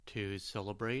to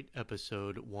celebrate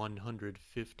episode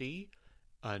 150,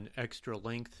 an extra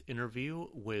length interview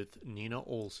with Nina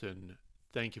Olson.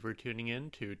 Thank you for tuning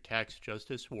in to Tax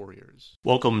Justice Warriors.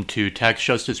 Welcome to Tax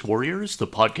Justice Warriors, the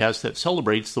podcast that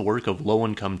celebrates the work of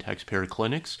low-income taxpayer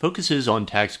clinics, focuses on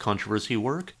tax controversy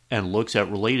work, and looks at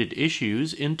related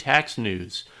issues in tax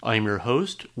news. I am your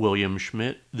host, William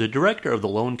Schmidt, the director of the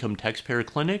Low-Income Taxpayer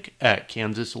Clinic at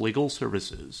Kansas Legal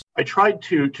Services. I tried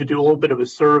to do a little bit of a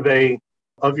survey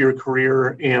of your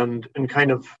career and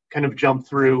kind of jump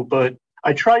through, but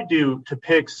I tried to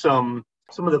pick some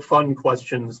of the fun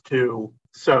questions too.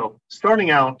 So starting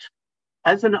out,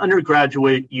 as an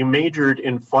undergraduate, you majored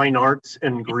in fine arts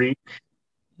and Greek.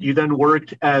 You then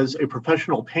worked as a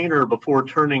professional painter before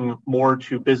turning more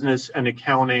to business and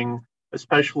accounting,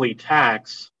 especially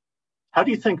tax. How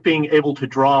do you think being able to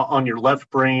draw on your left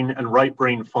brain and right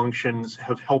brain functions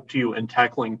have helped you in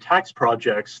tackling tax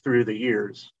projects through the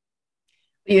years?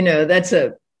 You know, that's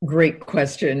a great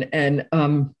question. And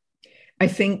I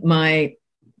think my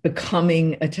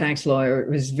becoming a tax lawyer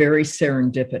was very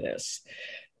serendipitous.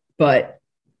 But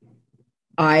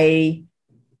I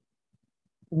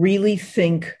really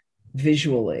think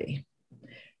visually.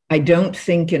 I don't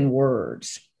think in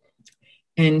words.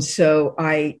 And so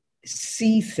I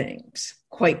see things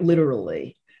quite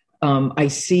literally. I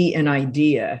see an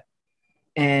idea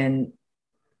and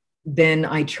then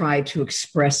I try to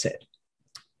express it.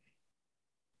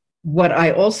 What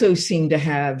I also seem to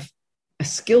have a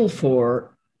skill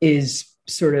for is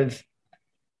sort of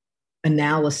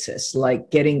analysis,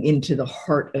 like getting into the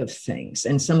heart of things.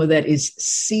 And some of that is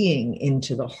seeing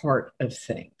into the heart of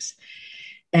things.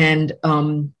 And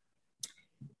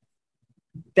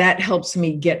that helps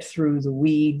me get through the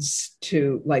weeds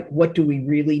to like, what do we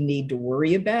really need to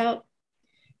worry about?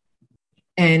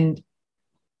 And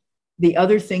the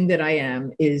other thing that I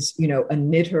am is, you know, a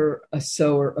knitter, a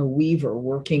sewer, a weaver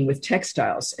working with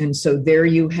textiles. And so there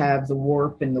you have the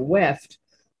warp and the weft,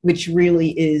 which really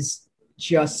is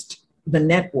just the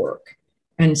network.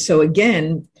 And so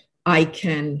again, I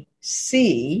can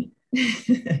see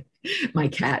my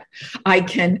cat, I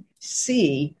can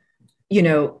see, you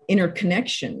know,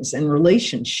 interconnections and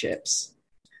relationships.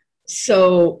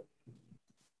 So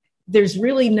there's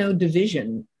really no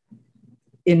division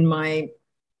in my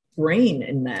brain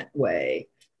in that way.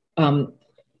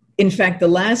 In fact, the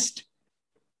last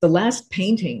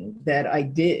painting that I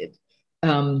did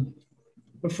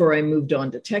before I moved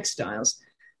on to textiles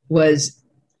was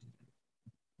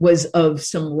of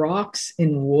some rocks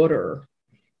in water.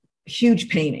 Huge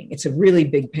painting. It's a really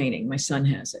big painting. My son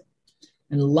has it,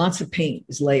 and lots of paint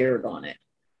is layered on it.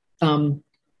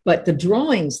 But the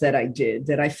drawings that I did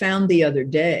that I found the other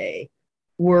day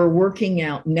were working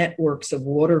out networks of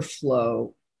water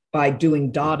flow by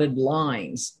doing dotted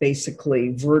lines,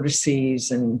 basically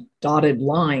vertices and dotted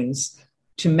lines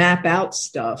to map out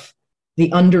stuff,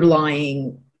 the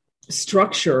underlying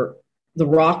structure, the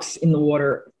rocks in the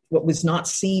water, what was not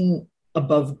seen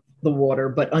above the water,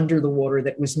 but under the water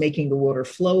that was making the water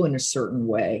flow in a certain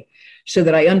way, so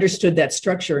that I understood that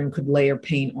structure and could layer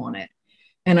paint on it.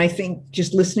 And I think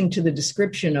just listening to the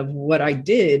description of what I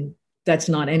did, that's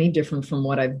not any different from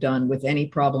what I've done with any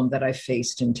problem that I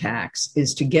faced in tax,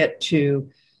 is to get to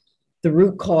the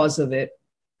root cause of it,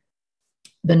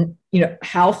 then, you know,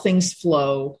 how things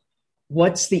flow,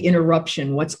 what's the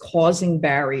interruption, what's causing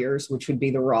barriers, which would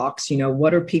be the rocks, you know,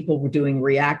 what are people doing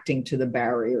reacting to the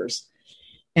barriers?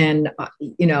 And,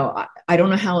 you know, I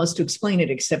don't know how else to explain it,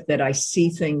 except that I see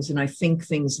things and I think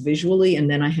things visually, and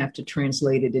then I have to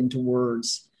translate it into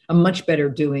words. I'm much better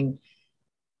doing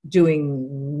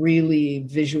really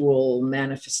visual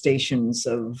manifestations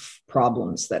of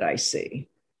problems that I see.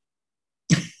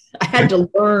 I had to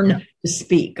learn to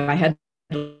speak. I had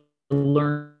to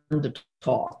learn to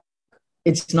talk.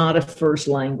 It's not a first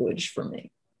language for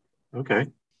me. Okay.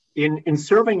 In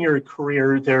serving your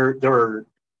career, there are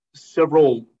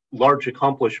several large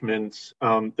accomplishments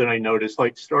that I noticed,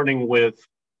 like starting with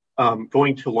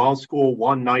going to law school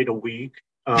one night a week,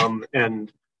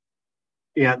 and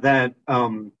that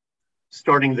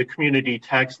starting the Community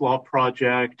Tax Law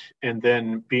Project, and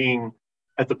then being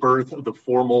at the birth of the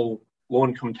formal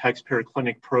Low-Income Taxpayer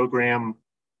Clinic program.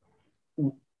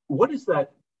 What is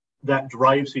that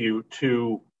drives you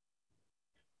to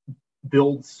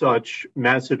build such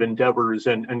massive endeavors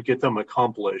and get them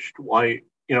accomplished? Why,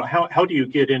 you know, how do you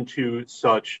get into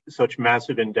such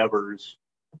massive endeavors?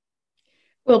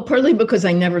 Well, partly because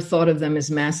I never thought of them as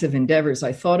massive endeavors.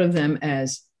 I thought of them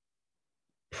as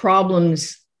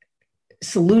problems,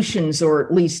 solutions, or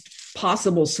at least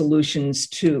possible solutions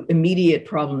to immediate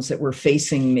problems that were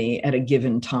facing me at a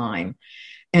given time.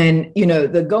 And,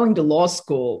 the going to law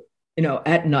school,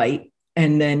 at night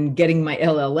and then getting my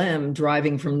LLM,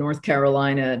 driving from North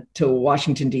Carolina to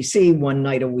Washington, D.C. one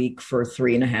night a week for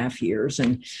 3.5 years,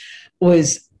 and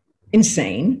was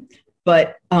insane.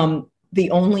 But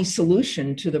the only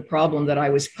solution to the problem that I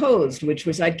was posed, which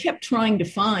was I kept trying to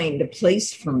find a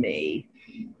place for me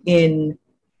in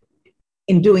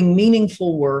doing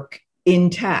meaningful work in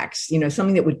tax,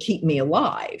 something that would keep me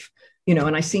alive,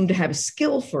 and I seemed to have a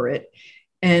skill for it.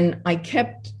 And I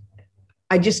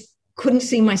just couldn't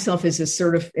see myself as a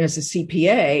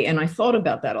CPA. And I thought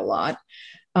about that a lot.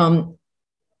 And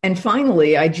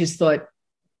finally, I just thought,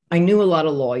 I knew a lot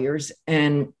of lawyers,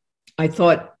 and I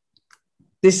thought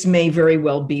this may very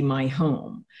well be my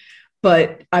home.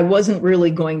 But I wasn't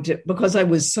really going to, because I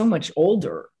was so much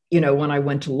older, when I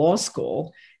went to law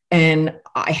school, and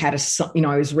I had a son,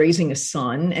 I was raising a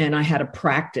son, and I had a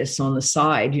practice on the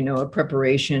side, a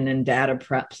preparation and data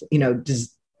prep,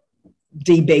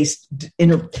 database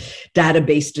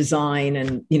design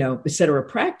and, et cetera,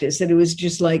 practice. And it was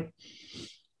just like,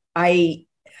 I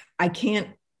can't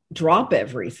drop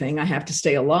everything. I have to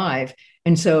stay alive.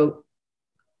 And so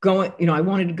I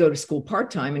wanted to go to school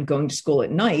part-time, and going to school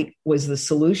at night was the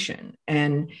solution.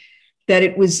 And that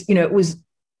it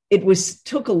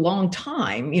took a long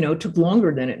time, it took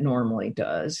longer than it normally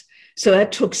does. So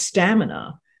that took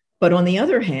stamina. But on the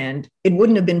other hand, it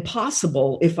wouldn't have been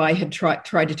possible if I had tried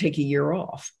to take a year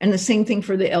off. And the same thing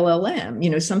for the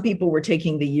LLM. Some people were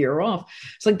taking the year off.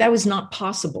 It's like that was not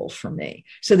possible for me.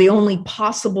 So the only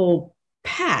possible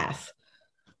path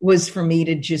was for me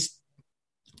to just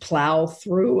plow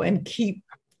through and keep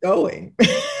going.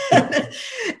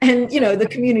 And, the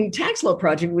Community Tax Law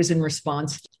Project was in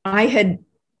response. I had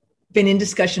been in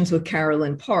discussions with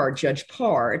Carolyn Parr, Judge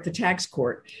Parr at the tax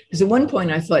court, because at one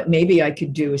point I thought maybe I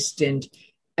could do a stint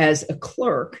as a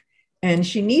clerk, and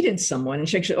she needed someone, and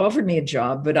she actually offered me a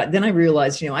job. But then I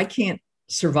realized, I can't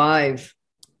survive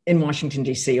in Washington,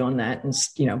 D.C. on that, and,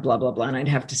 blah, blah, blah. And I'd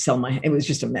have to sell it was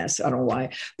just a mess. I don't know why,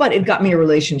 but it got me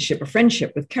a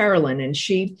friendship with Carolyn. And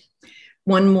she,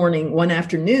 one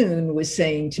afternoon was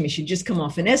saying to me, she'd just come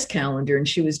off an S calendar, and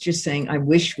she was just saying, I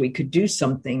wish we could do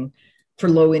something for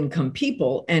low-income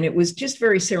people. And it was just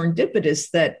very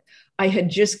serendipitous that I had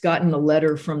just gotten a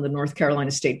letter from the North Carolina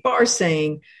State Bar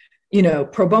saying,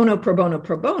 pro bono, pro bono,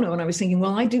 pro bono. And I was thinking,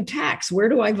 well, I do tax. Where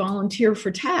do I volunteer for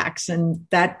tax? And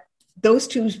those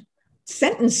two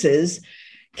sentences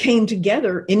came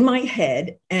together in my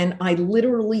head, and I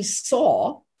literally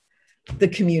saw the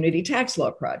Community Tax Law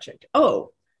Project.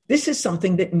 Oh, this is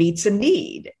something that meets a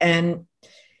need. And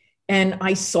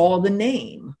I saw the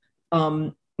name.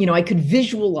 I could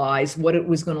visualize what it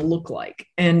was going to look like.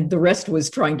 And the rest was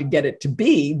trying to get it to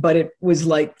be, but it was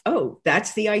like, oh,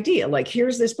 that's the idea. Like,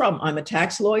 here's this problem. I'm a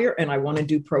tax lawyer and I want to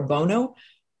do pro bono.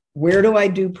 Where do I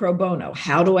do pro bono?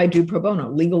 How do I do pro bono?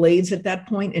 Legal aids at that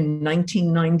point in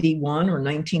 1991 or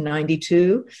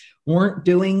 1992 weren't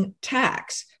doing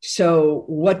tax. So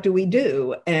what do we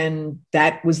do? And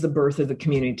that was the birth of the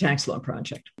Community Tax Law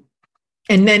Project.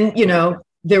 And then,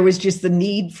 there was just the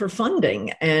need for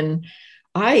funding. And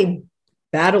I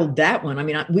battled that one. I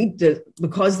mean,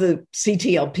 because the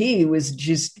CTLP was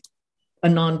just a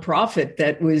nonprofit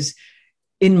that was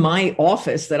in my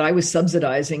office that I was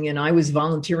subsidizing, and I was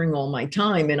volunteering all my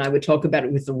time, and I would talk about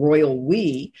it with the royal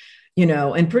we,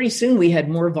 and pretty soon we had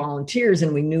more volunteers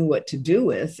and we knew what to do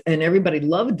with, and everybody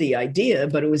loved the idea,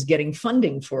 but it was getting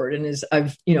funding for it. And as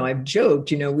I've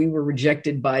joked, we were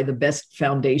rejected by the best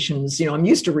foundations. I'm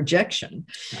used to rejection.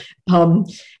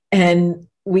 And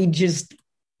we just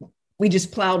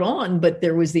plowed on, but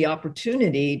there was the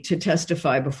opportunity to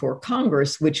testify before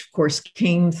Congress, which of course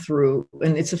came through,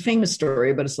 and it's a famous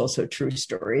story, but it's also a true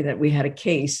story, that we had a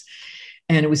case,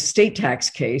 and it was a state tax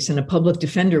case, and a public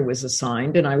defender was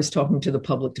assigned. And I was talking to the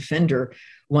public defender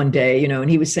one day, and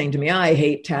he was saying to me, I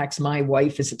hate tax. My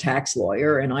wife is a tax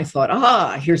lawyer. And I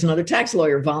thought, here's another tax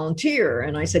lawyer, volunteer.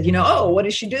 And I said, what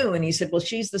does she do? And he said, well,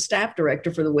 she's the staff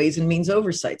director for the Ways and Means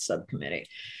Oversight Subcommittee.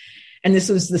 And this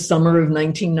was the summer of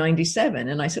 1997.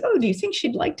 And I said, do you think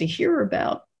she'd like to hear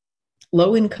about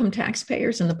low-income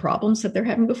taxpayers and the problems that they're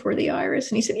having before the IRS?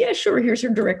 And he said, yeah, sure. Here's her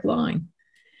direct line.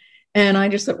 And I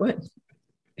just thought, what?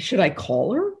 Should I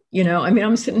call her?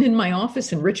 I'm sitting in my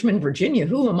office in Richmond, Virginia.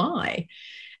 Who am I?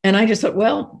 And I just thought,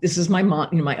 well, this is my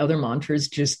my other mantra is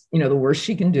just, the worst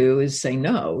she can do is say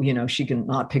no. She can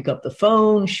not pick up the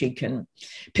phone. She can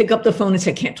pick up the phone and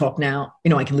say, can't talk now.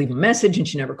 I can leave a message, and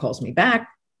she never calls me back.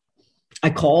 I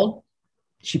called,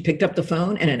 She picked up the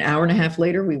phone, and an hour and a half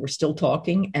later, we were still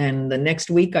talking. And the next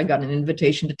week, I got an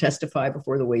invitation to testify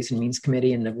before the Ways and Means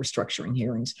Committee in the restructuring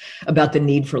hearings about the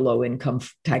need for low-income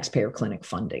taxpayer clinic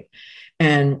funding.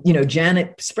 And,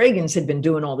 Janet Spragans had been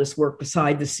doing all this work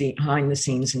behind the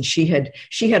scenes, and she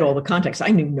had all the contacts. I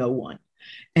knew no one.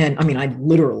 And I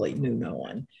literally knew no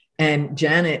one. And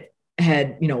Janet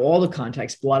had, all the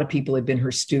contacts. A lot of people had been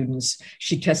her students.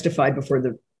 She testified before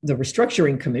the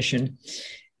restructuring commission.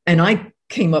 And I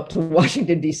came up to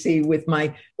Washington, D.C. with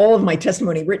all of my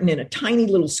testimony written in a tiny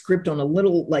little script on a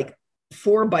little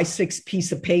 4x6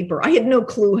 piece of paper. I had no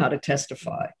clue how to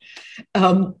testify.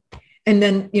 And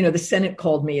then, the Senate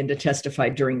called me in to testify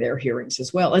during their hearings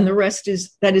as well. And the rest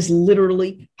that is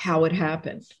literally how it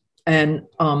happened. And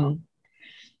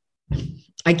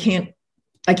I can't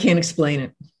explain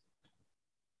it.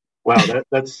 Wow,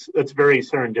 that's very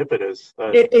serendipitous.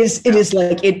 It is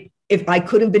like it. If I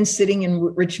could have been sitting in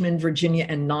Richmond, Virginia,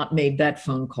 and not made that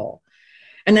phone call.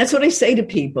 And that's what I say to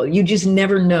people. You just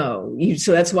never know.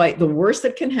 So that's why the worst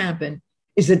that can happen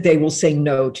is that they will say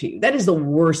no to you. That is the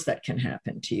worst that can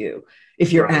happen to you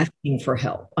if you're asking for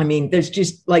help. There's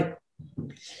just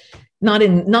not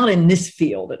in this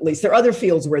field, at least. There are other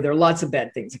fields where there are lots of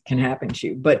bad things that can happen to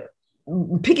you. But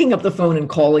picking up the phone and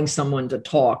calling someone to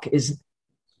talk is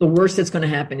the worst that's going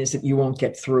to happen is that you won't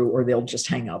get through, or they'll just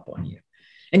hang up on you.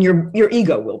 And your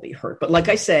ego will be hurt. But like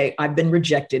I say, I've been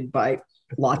rejected by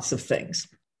lots of things,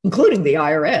 including the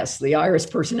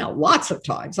IRS personnel, lots of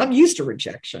times. I'm used to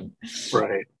rejection.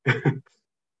 Right.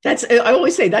 I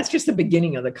always say that's just the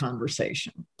beginning of the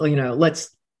conversation.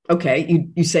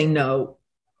 You say no,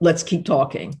 let's keep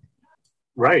talking.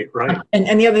 Right.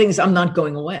 And the other thing is I'm not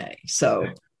going away. So.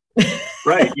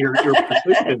 Right. Your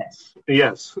persistence.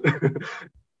 Yes.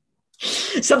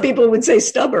 Some people would say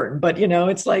stubborn, but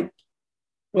it's like,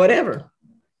 whatever.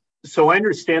 So I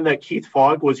understand that Keith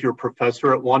Fogg was your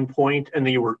professor at one point, and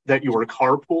that you were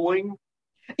carpooling.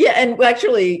 Yeah, and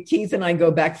actually, Keith and I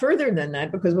go back further than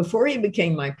that, because before he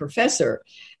became my professor,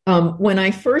 when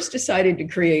I first decided to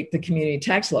create the Community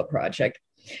Tax Law Project,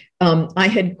 I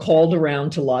had called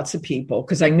around to lots of people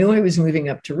because I knew I was moving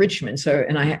up to Richmond.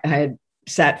 And I had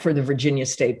sat for the Virginia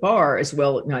State Bar as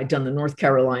well. I'd done the North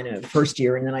Carolina first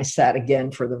year, and then I sat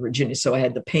again for the Virginia. So I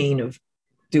had the pain of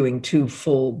doing 2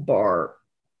 full bar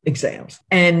exams.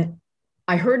 And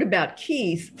I heard about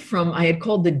Keith I had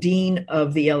called the dean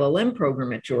of the LLM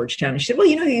program at Georgetown. And she said, well,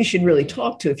 who you should really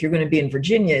talk to if you're going to be in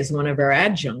Virginia is one of our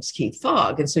adjuncts, Keith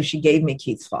Fogg. And so she gave me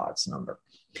Keith Fogg's number.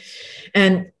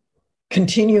 And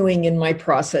continuing in my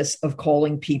process of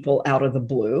calling people out of the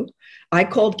blue, I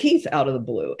called Keith out of the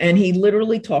blue, and he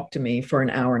literally talked to me for an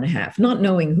hour and a half, not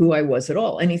knowing who I was at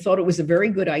all. And he thought it was a very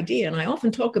good idea. And I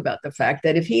often talk about the fact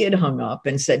that if he had hung up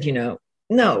and said, no,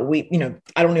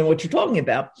 I don't know what you're talking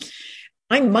about,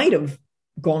 I might have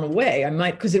gone away.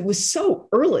 Because it was so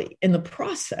early in the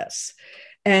process.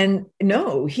 And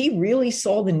no, he really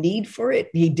saw the need for it.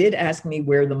 He did ask me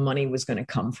where the money was going to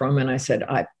come from. And I said,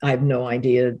 I have no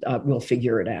idea. We'll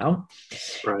figure it out.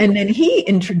 Right. And then he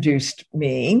introduced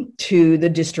me to the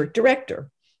district director.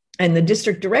 And the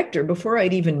district director, before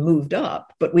I'd even moved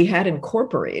up, but we had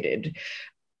incorporated,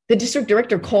 the district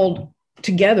director called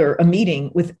together a meeting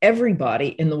with everybody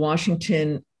in the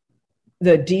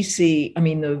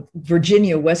the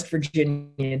Virginia, West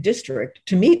Virginia district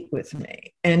to meet with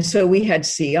me. And so we had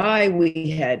CI,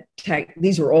 we had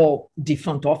these were all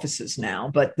defunct offices now,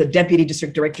 but the deputy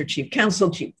district director, chief counsel,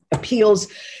 chief appeals,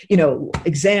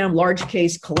 exam, large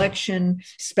case collection,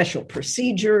 special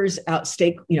procedures,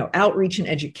 outreach and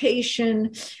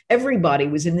education. Everybody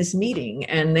was in this meeting,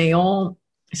 and they all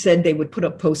said they would put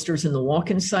up posters in the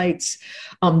walk-in sites.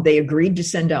 They agreed to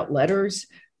send out letters.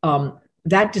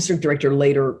 That district director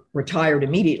later retired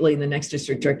immediately. And the next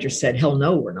district director said, hell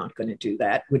no, we're not going to do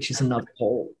that, which is another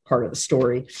whole part of the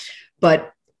story.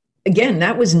 But again,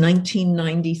 that was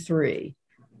 1993,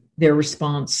 their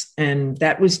response. And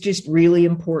that was just really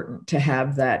important to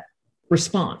have that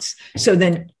response. So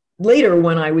then later,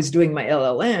 when I was doing my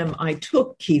LLM, I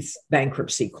took Keith's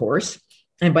bankruptcy course.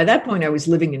 And by that point, I was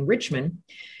living in Richmond.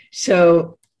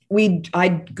 So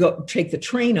I'd go take the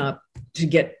train up to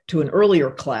get to an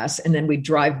earlier class, and then we'd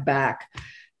drive back,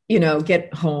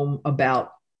 get home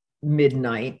about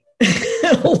midnight,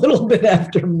 a little bit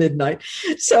after midnight.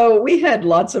 So we had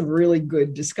lots of really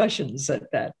good discussions at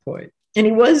that point. And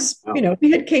he was,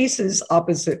 we had cases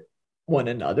opposite one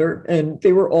another, and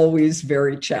they were always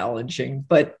very challenging,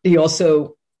 but he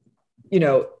also,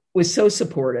 was so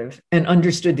supportive and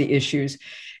understood the issues.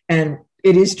 And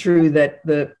it is true that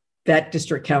the that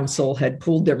district council had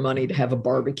pooled their money to have a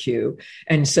barbecue.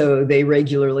 And so they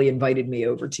regularly invited me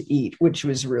over to eat, which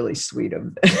was really sweet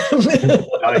of them.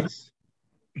 Nice.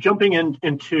 Jumping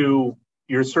into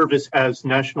your service as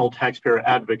National Taxpayer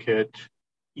Advocate,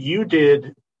 you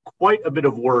did quite a bit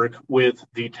of work with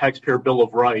the Taxpayer Bill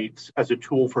of Rights as a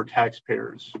tool for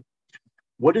taxpayers.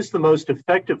 What is the most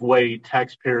effective way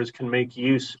taxpayers can make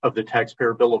use of the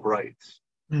Taxpayer Bill of Rights?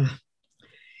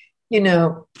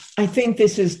 I think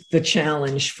this is the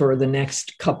challenge for the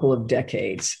next couple of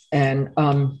decades. And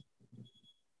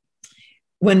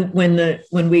when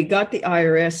we got the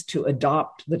IRS to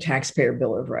adopt the Taxpayer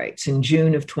Bill of Rights in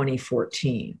June of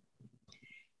 2014,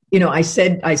 I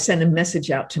sent a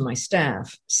message out to my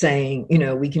staff saying,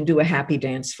 we can do a happy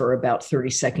dance for about 30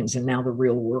 seconds and now the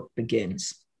real work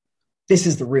begins. This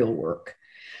is the real work.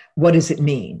 What does it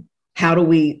mean? How do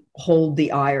we hold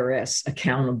the IRS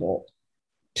accountable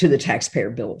to the Taxpayer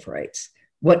Bill of Rights?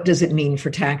 What does it mean for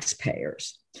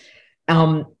taxpayers?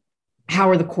 How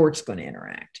are the courts going to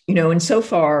interact? And so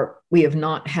far we've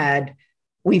had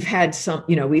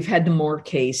the Moore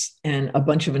case and a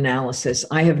bunch of analysis.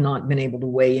 I have not been able to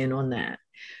weigh in on that.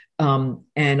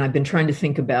 And I've been trying to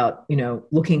think about,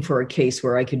 looking for a case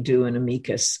where I could do an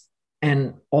amicus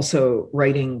and also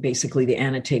writing basically the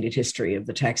annotated history of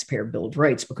the Taxpayer Bill of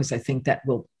Rights, because I think that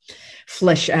will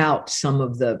flesh out some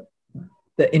of the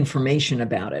information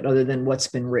about it other than what's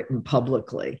been written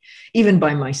publicly, even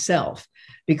by myself,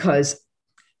 because,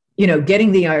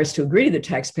 getting the IRS to agree to the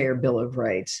Taxpayer Bill of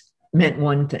Rights meant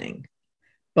one thing,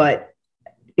 but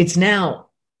it's now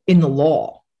in the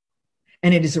law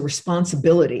and it is a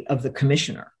responsibility of the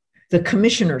commissioner. The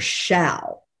commissioner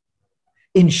shall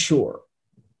ensure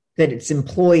that its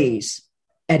employees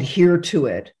adhere to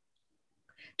it,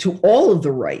 to all of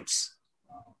the rights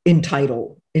in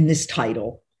this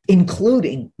title,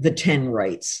 including the 10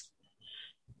 rights,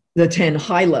 the 10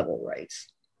 high-level rights,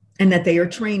 and that they are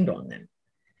trained on them.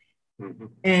 Mm-hmm.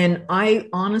 And I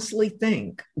honestly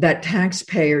think that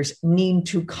taxpayers need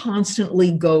to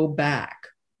constantly go back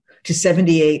to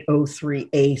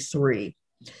 7803A3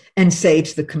 and say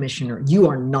to the commissioner, you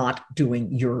are not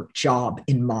doing your job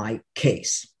in my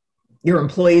case. Your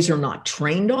employees are not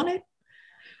trained on it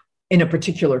in a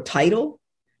particular title.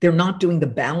 They're not doing the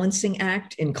balancing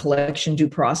act in collection due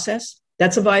process.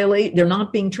 That's a violation. They're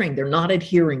not being trained. They're not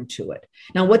adhering to it.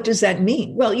 Now, what does that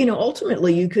mean? Well,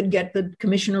 ultimately you could get the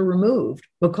commissioner removed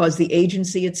because the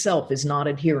agency itself is not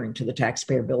adhering to the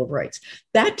Taxpayer Bill of Rights.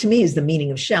 That to me is the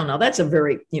meaning of shall. Now that's a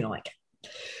very,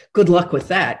 good luck with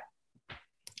that.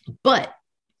 But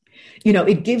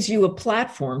it gives you a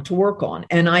platform to work on.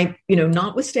 And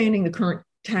notwithstanding the current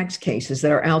tax cases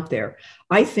that are out there,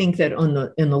 I think that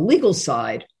in the legal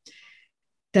side,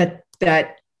 that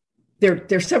there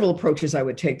are several approaches I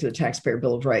would take to the Taxpayer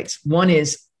Bill of Rights. One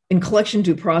is in collection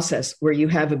due process, where you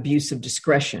have abuse of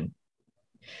discretion,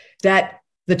 that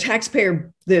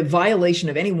the violation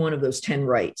of any one of those 10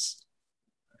 rights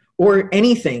or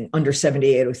anything under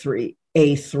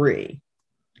 7803A3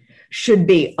 should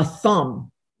be a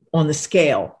thumb on the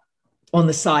scale on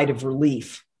the side of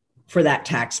relief for that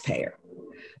taxpayer.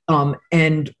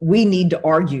 And we need to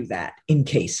argue that in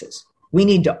cases. We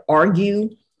need to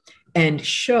argue and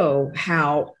show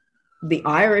how the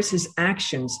IRS's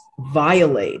actions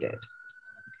violated,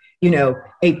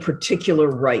 a particular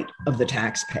right of the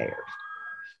taxpayer.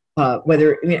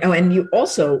 And you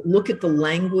also look at the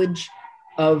language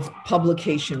of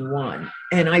publication 1.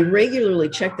 And I regularly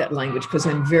check that language because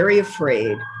I'm very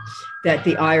afraid that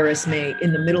the IRS may,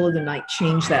 in the middle of the night,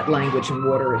 change that language and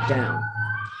water it down.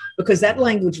 Because that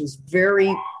language was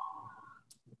very,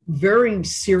 very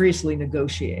seriously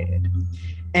negotiated.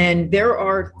 And there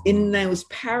are, in those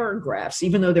paragraphs,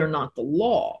 even though they're not the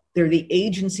law, they're the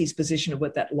agency's position of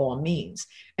what that law means.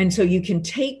 And so you can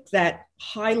take that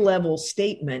high-level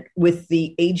statement with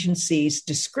the agency's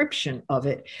description of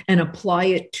it and apply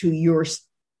it to your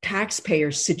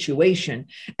taxpayer situation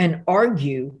and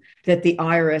argue that the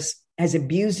IRS has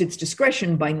abused its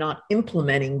discretion by not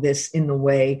implementing this in the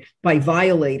way, by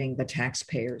violating the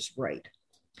taxpayer's right.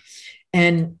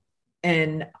 And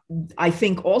I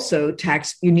think also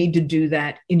you need to do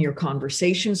that in your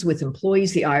conversations with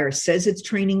employees. The IRS says it's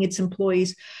training its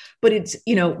employees, but it's,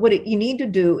 what you need to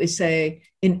do is say,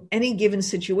 in any given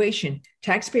situation,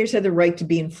 taxpayers have the right to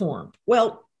be informed.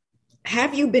 Well,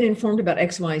 have you been informed about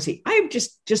X, Y, Z? I have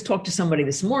just talked to somebody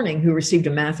this morning who received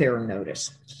a math error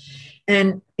notice.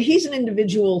 And he's an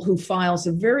individual who files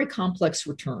a very complex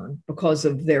return because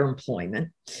of their employment.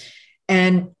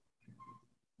 And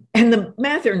the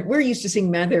math error, we're used to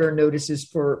seeing math error notices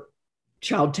for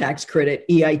child tax credit,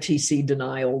 EITC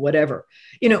denial, whatever.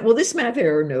 Well, this math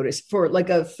error notice for like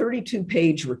a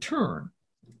 32-page return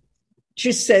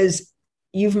just says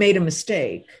you've made a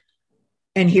mistake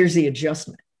and here's the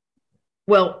adjustment.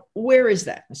 Well, where is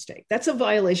that mistake? That's a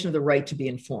violation of the right to be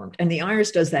informed. And the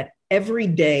IRS does that every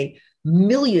day,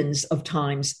 millions of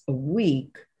times a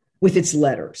week with its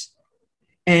letters.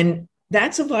 And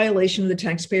that's a violation of the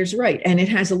taxpayer's right. And it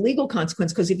has a legal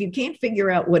consequence, because if you can't figure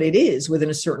out what it is within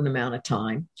a certain amount of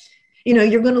time,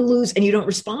 you're going to lose, and you don't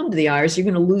respond to the IRS, you're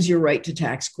going to lose your right to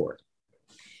tax court.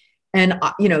 And,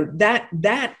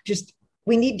 that just,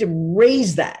 we need to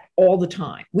raise that all the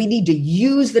time. We need to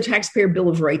use the Taxpayer Bill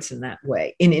of Rights in that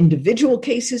way, in individual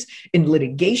cases, in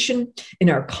litigation, in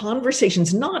our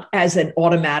conversations, not as an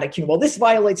automatic, well, this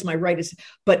violates my right,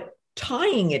 but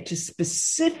tying it to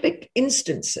specific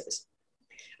instances.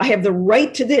 I have the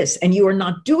right to this, and you are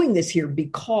not doing this here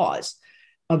because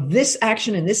of this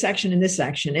action and this action and this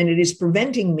action. And it is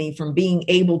preventing me from being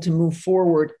able to move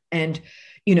forward and,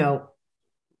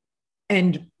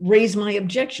 and raise my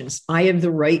objections. I have the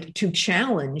right to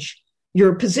challenge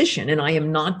your position, and I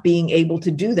am not being able to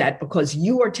do that because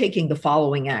you are taking the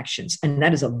following actions, and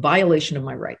that is a violation of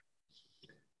my right.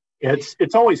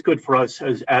 It's always good for us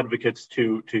as advocates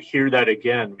to hear that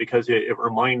again, because it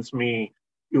reminds me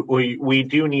we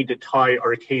do need to tie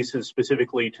our cases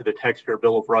specifically to the Taxpayer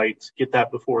Bill of Rights, get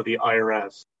that before the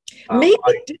IRS. Make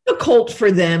it difficult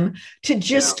for them to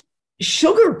just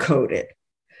sugarcoat it.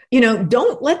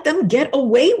 Don't let them get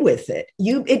away with it.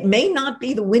 It may not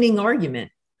be the winning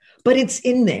argument, but it's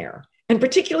in there. And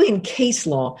particularly in case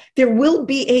law, there will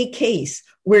be a case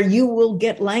where you will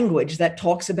get language that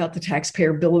talks about the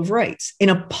Taxpayer Bill of Rights in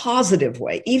a positive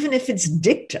way, even if it's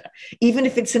dicta, even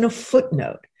if it's in a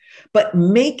footnote. But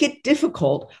make it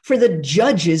difficult for the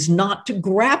judges not to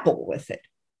grapple with it.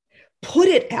 Put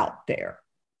it out there,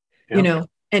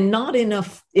 and not in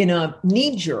a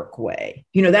knee-jerk way.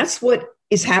 That's what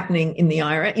is happening in the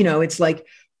IRS. It's like,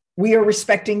 we are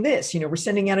respecting this. We're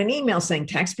sending out an email saying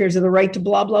taxpayers have the right to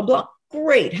blah, blah, blah.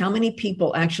 Great. How many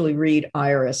people actually read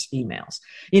IRS emails?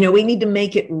 We need to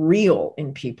make it real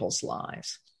in people's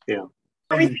lives. Yeah.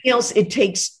 Everything else, it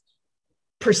takes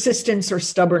persistence or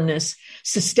stubbornness.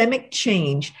 Systemic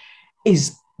change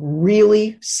is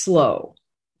really slow.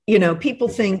 People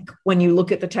think when you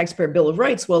look at the Taxpayer Bill of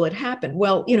Rights, well, it happened.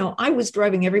 Well, I was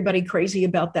driving everybody crazy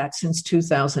about that since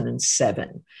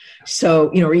 2007. So,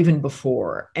 or even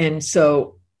before. And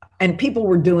people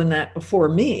were doing that before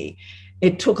me.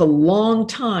 It took a long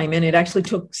time, and it actually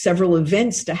took several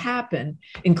events to happen,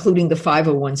 including the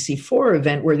 501c4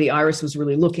 event, where the IRS was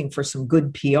really looking for some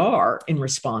good PR in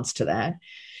response to that,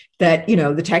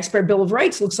 the Taxpayer Bill of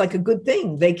Rights looks like a good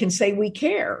thing. They can say we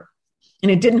care.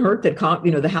 And it didn't hurt that,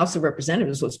 the House of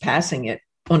Representatives was passing it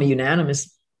on a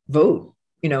unanimous vote,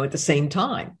 at the same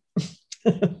time.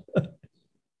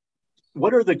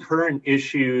 What are the current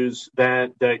issues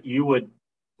that you would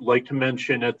like to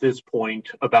mention at this point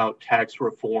about tax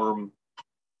reform?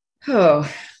 Oh,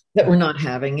 that we're not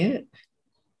having it.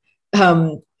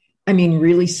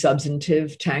 Really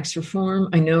substantive tax reform.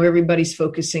 I know everybody's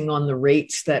focusing on the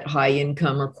rates that high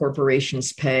income or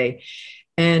corporations pay.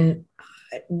 And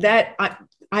that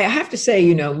I have to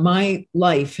say, my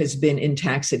life has been in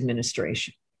tax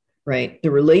administration, right?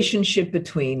 The relationship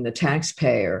between the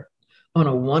taxpayer on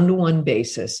a one-to-one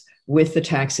basis with the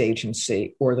tax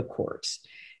agency or the courts,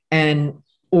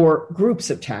 or groups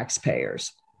of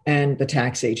taxpayers and the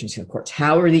tax agency and courts.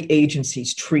 How are the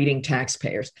agencies treating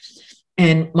taxpayers?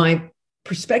 And my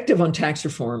perspective on tax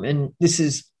reform, and this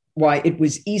is why it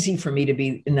was easy for me to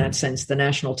be, in that sense, the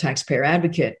national taxpayer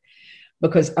advocate,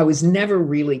 because I was never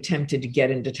really tempted to get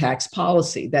into tax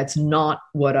policy. That's not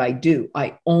what I do.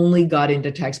 I only got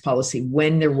into tax policy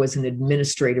when there was an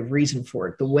administrative reason for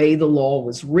it. The way the law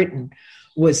was written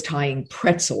was tying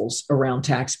pretzels around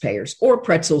taxpayers or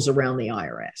pretzels around the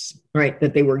IRS, right?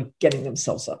 That they were getting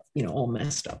themselves up, all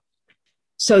messed up.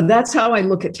 So that's how I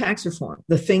look at tax reform.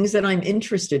 The things that I'm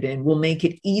interested in will make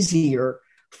it easier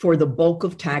for the bulk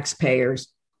of taxpayers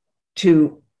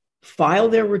to file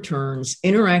their returns,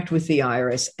 interact with the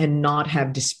IRS, and not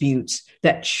have disputes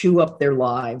that chew up their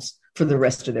lives for the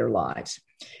rest of their lives.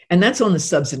 And that's on the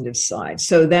substantive side.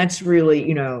 So that's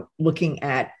really, looking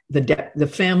at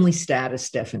the family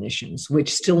status definitions,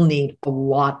 which still need a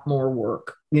lot more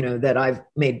work, that I've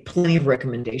made plenty of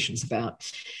recommendations about.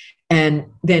 And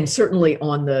then certainly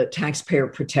on the taxpayer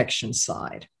protection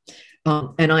side.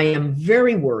 And I am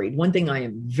very worried. One thing I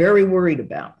am very worried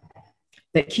about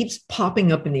that keeps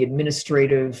popping up in the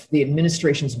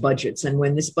administration's budgets. And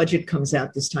when this budget comes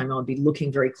out this time, I'll be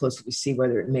looking very closely to see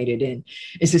whether it made it in,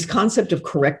 is this concept of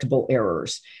correctable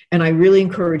errors. And I really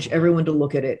encourage everyone to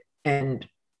look at it and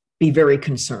be very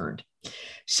concerned.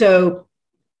 So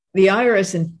the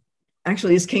IRS, and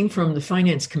actually this came from the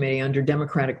Finance Committee under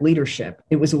Democratic leadership.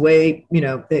 It was a way,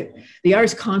 the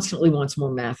IRS constantly wants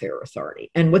more math error authority.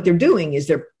 And what they're doing is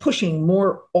they're pushing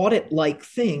more audit-like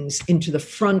things into the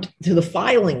front to the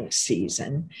filing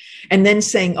season, and then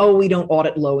saying, oh, we don't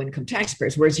audit low-income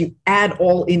taxpayers. Whereas you add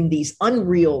all in these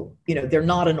unreal, they're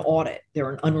not an audit,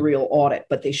 they're an unreal audit,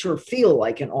 but they sure feel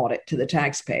like an audit to the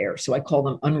taxpayer. So I call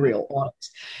them unreal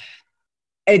audits.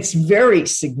 It's very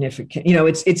significant.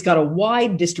 It's got a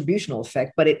wide distributional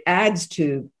effect, but it adds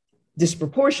to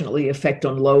disproportionately effect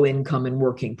on low income and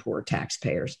working poor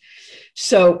taxpayers.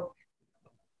 So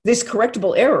this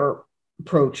correctable error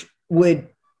approach would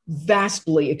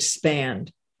vastly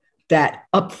expand that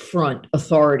upfront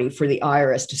authority for the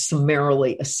IRS to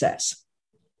summarily assess.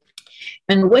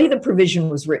 And the way the provision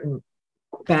was written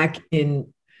back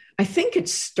in, I think it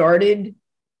started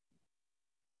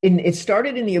in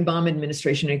the Obama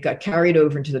administration, and it got carried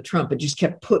over into the Trump. It just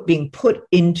kept being put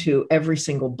into every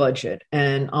single budget.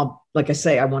 And like I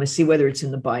say, I want to see whether it's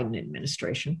in the Biden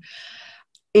administration.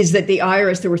 Is that the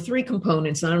IRS, there were three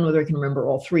components. I don't know whether I can remember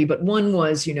all three, but one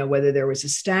was, whether there was a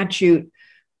statute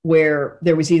where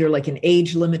there was either like an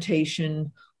age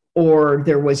limitation, or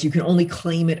you can only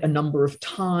claim it a number of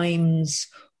times,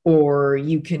 or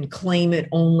you can claim it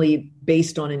only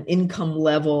based on an income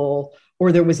level,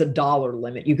 or there was a dollar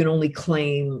limit. You can only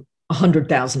claim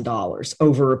 $100,000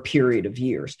 over a period of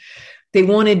years. They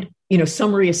wanted,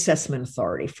 summary assessment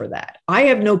authority for that. I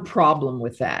have no problem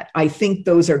with that. I think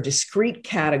those are discrete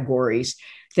categories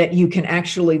that you can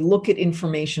actually look at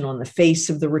information on the face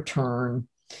of the return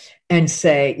and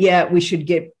say, yeah,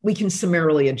 we can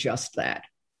summarily adjust that.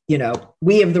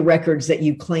 We have the records that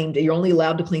you claimed, you're only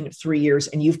allowed to claim it 3 years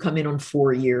and you've come in on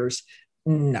 4 years.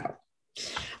 No.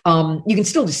 You can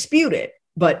still dispute it,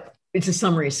 but it's a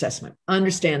summary assessment. I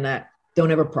understand that. Don't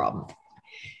have a problem.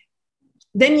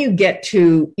 Then you get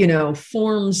to,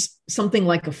 forms, something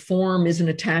like a form isn't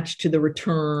attached to the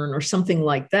return or something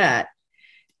like that.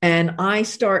 And I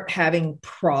start having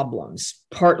problems,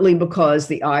 partly because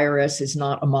the IRS is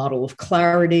not a model of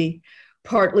clarity,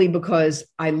 partly because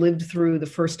I lived through the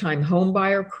first-time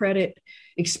homebuyer credit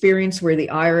experience where the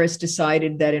IRS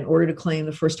decided that in order to claim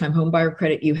the first-time homebuyer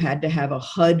credit, you had to have a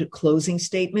HUD closing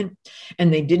statement.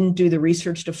 And they didn't do the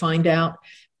research to find out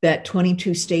that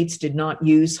 22 states did not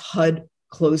use HUD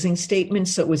closing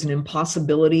statements. So it was an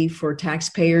impossibility for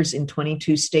taxpayers in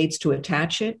 22 states to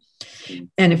attach it.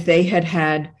 And if they had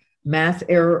had math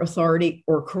error authority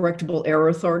or correctable error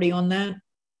authority on that,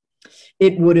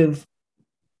 it would have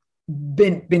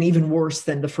been even worse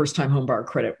than the first-time homebuyer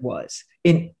credit was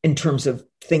in terms of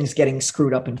things getting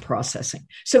screwed up in processing.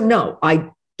 So no,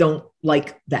 I don't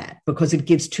like that because it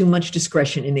gives too much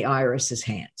discretion in the IRS's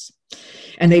hands,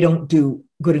 and they don't do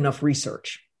good enough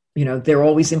research. They're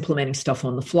always implementing stuff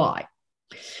on the fly.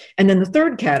 And then the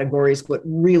third category is what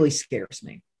really scares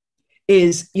me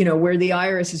is, where the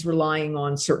IRS is relying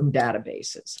on certain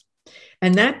databases.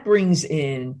 And that brings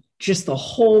in just the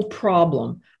whole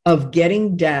problem of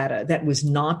getting data that was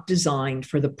not designed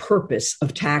for the purpose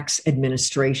of tax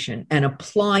administration and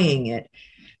applying it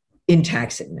in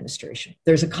tax administration.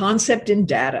 There's a concept in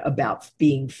data about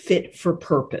being fit for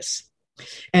purpose.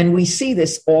 And we see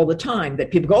this all the time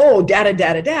that people go, oh, data,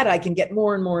 data, data, I can get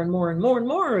more and more and more and more and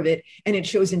more of it. And it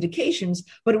shows indications,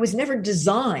 but it was never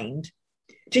designed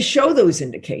to show those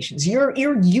indications. You're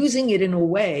using it in a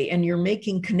way and you're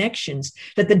making connections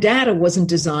that the data wasn't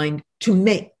designed to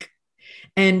make.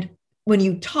 And when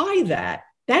you tie that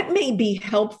may be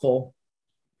helpful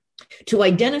to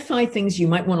identify things you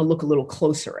might want to look a little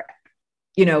closer at.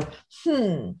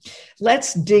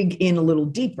 Let's dig in a little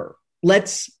deeper.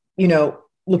 Let's,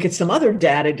 look at some other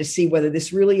data to see whether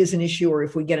this really is an issue, or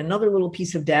if we get another little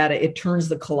piece of data, it turns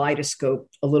the kaleidoscope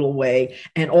a little way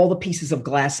and all the pieces of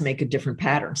glass make a different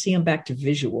pattern. See, I'm back to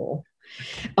visual.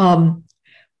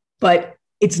 But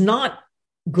it's not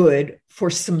good for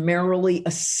summarily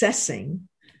assessing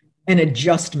an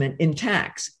adjustment in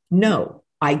tax. No,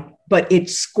 but it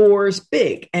scores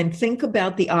big. And think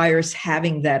about the IRS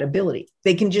having that ability.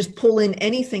 They can just pull in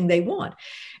anything they want.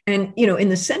 And, in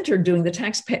the center doing the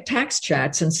tax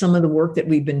chats and some of the work that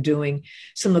we've been doing,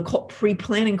 some of the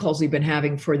pre-planning calls we've been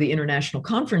having for the International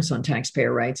Conference on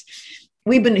Taxpayer Rights,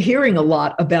 we've been hearing a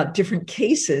lot about different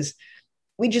cases.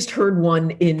 We just heard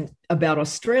one about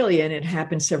Australia, and it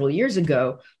happened several years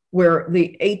ago, where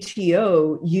the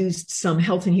ATO used some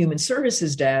Health and Human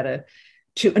Services data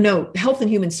Health and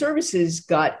Human Services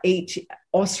got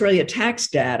Australia tax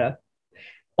data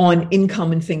on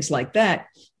income and things like that.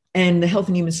 And the Health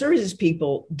and Human Services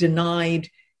people denied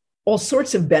all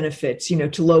sorts of benefits,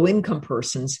 to low income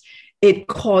persons. It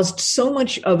caused so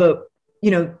much of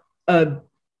an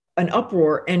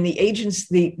uproar, and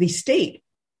the state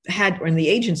had, and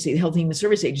the Health and Human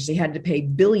Service Agency had to pay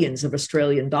billions of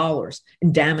Australian dollars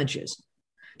in damages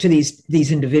to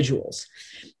these individuals.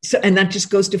 So, and that just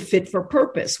goes to fit for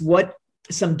purpose.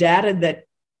 Some data that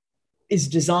is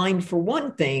designed for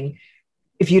one thing,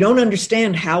 if you don't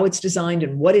understand how it's designed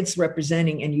and what it's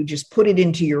representing, and you just put it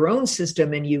into your own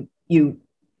system and you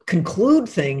conclude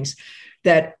things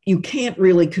that you can't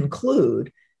really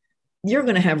conclude, you're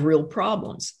going to have real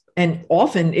problems. And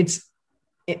often it's,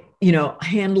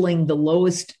 handling the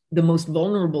most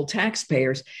vulnerable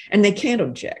taxpayers, and they can't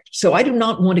object. So I do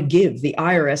not want to give the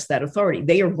IRS that authority.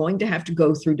 They are going to have to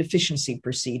go through deficiency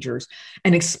procedures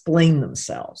and explain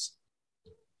themselves,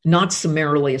 not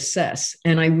summarily assess.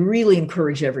 And I really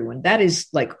encourage everyone. That is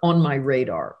like on my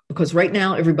radar, because right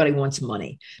now everybody wants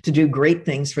money to do great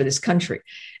things for this country.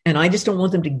 And I just don't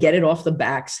want them to get it off the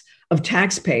backs of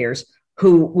taxpayers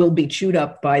who will be chewed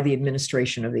up by the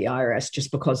administration of the IRS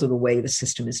just because of the way the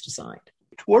system is designed.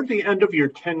 Toward the end of your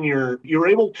tenure, you're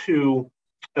able to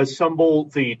assemble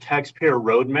the taxpayer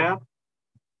roadmap.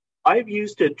 I've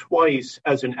used it twice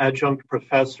as an adjunct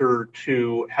professor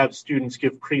to have students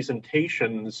give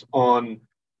presentations on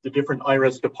the different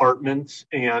IRS departments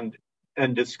and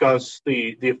discuss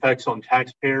the effects on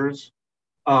taxpayers.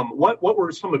 What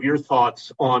were some of your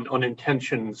thoughts on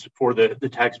intentions for the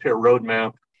taxpayer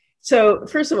roadmap? So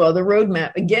first of all, the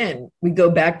roadmap, again, we go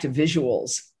back to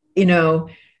visuals.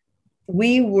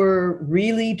 We were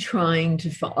really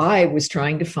I was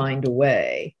trying to find a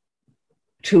way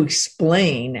to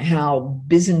explain how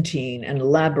Byzantine and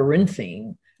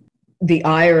labyrinthine the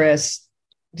IRS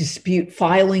dispute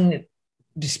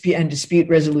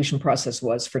resolution process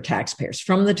was for taxpayers,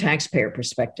 from the taxpayer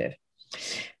perspective.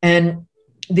 And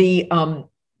the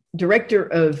director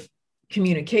of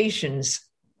communications,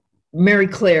 Mary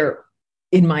Claire,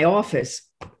 in my office,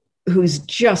 who's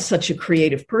just such a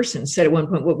creative person, said at one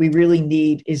point, what we really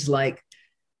need is like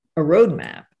a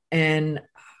roadmap. And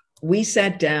we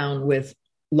sat down with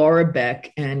Laura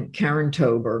Beck and Karen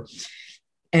Tober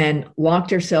and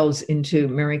locked ourselves into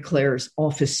Mary Claire's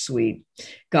office suite,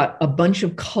 got a bunch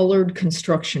of colored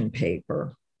construction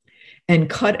paper and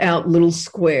cut out little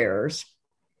squares.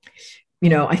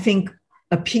 I think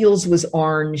appeals was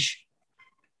orange,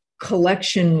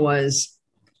 collection was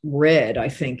red, I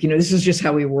think. This is just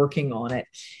how we were working on it.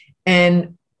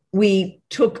 And we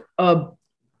took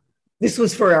this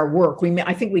was for our work.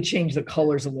 I think we changed the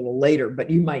colors a little later, but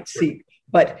you might see.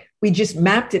 But we just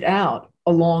mapped it out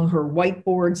along her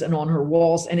whiteboards and on her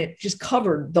walls, and it just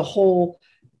covered the whole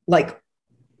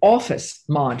office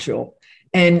module.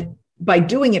 And by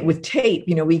doing it with tape,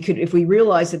 we could, if we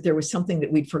realized that there was something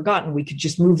that we'd forgotten, we could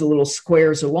just move the little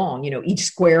squares along. Each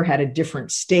square had a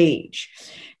different stage.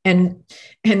 And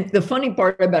the funny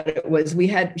part about it was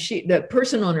the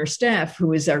person on her staff,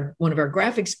 who is one of our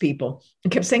graphics people,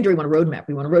 and kept saying, "Do we want a roadmap?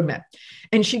 We want a roadmap."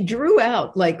 And she drew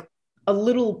out like a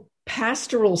little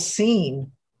pastoral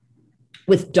scene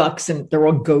with ducks, and there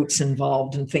were goats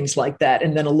involved and things like that.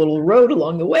 And then a little road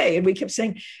along the way. And we kept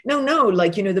saying, no,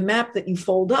 the map that you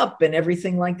fold up and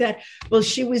everything like that. Well,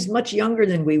 she was much younger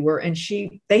than we were. And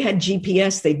they had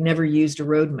GPS. They'd never used a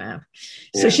road map.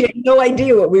 So she had no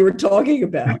idea what we were talking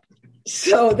about.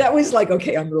 So that was like,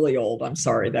 okay, I'm really old. I'm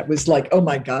sorry. That was like, oh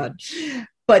my God.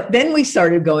 But then we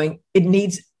started going, it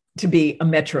needs to be a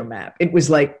metro map. It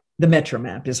was like the metro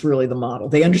map is really the model.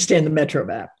 They understand the metro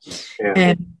map.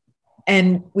 Yeah.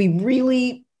 And we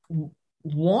really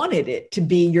wanted it to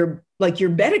be your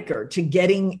Bedecker, to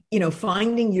getting,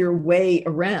 finding your way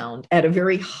around at a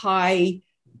very high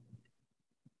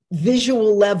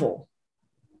visual level.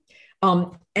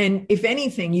 And if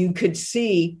anything, you could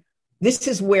see, this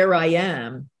is where I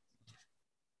am.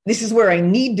 This is where I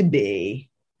need to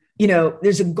be.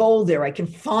 There's a goal there. I can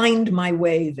find my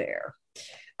way there.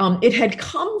 It had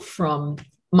come from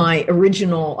my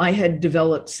original, I had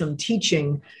developed some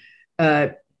teaching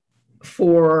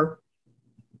for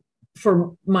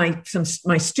my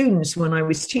students when I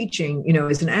was teaching,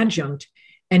 as an adjunct,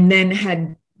 and then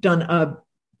had done a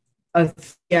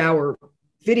 3-hour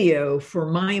video for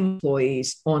my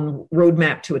employees on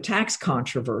roadmap to a tax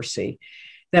controversy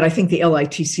that I think the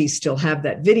LITC still have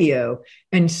that video.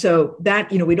 And so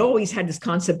that, we'd always had this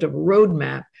concept of a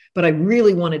roadmap, but I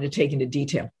really wanted to take into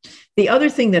detail. The other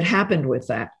thing that happened with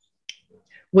that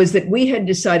was that we had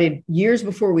decided years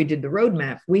before we did the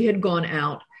roadmap, we had gone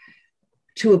out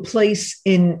to a place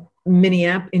in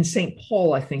Minneapolis, in St.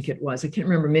 Paul, I think it was. I can't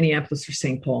remember, Minneapolis or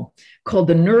St. Paul, called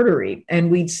the Nerdery.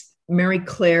 And Mary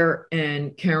Claire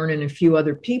and Karen and a few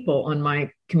other people on my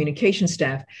communication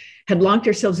staff had locked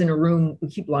ourselves in a room. We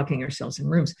keep locking ourselves in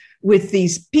rooms with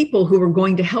these people who were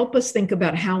going to help us think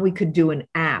about how we could do an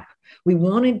app. We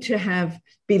wanted to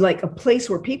be like a place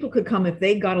where people could come if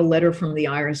they got a letter from the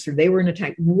IRS or they were in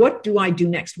attack. What do I do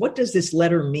next? What does this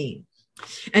letter mean?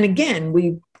 And again,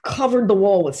 we covered the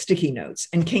wall with sticky notes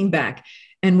and came back,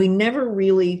 and we never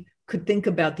really could think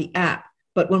about the app.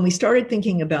 But when we started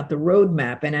thinking about the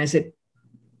roadmap, and as it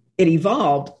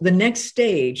evolved, the next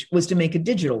stage was to make a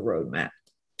digital roadmap.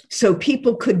 So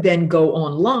people could then go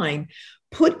online,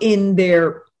 put in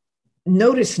their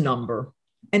notice number,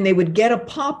 and they would get a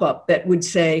pop-up that would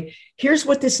say, here's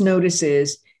what this notice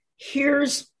is,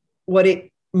 here's what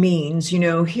it means,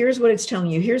 here's what it's telling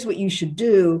you, here's what you should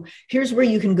do, here's where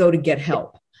you can go to get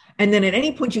help. And then at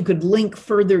any point, you could link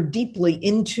further deeply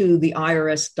into the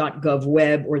irs.gov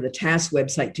web or the TAS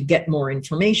website to get more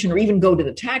information, or even go to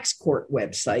the tax court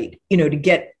website, to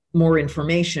get more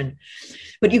information.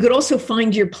 But you could also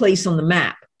find your place on the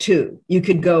map too. You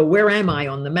could go, where am I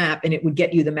on the map? And it would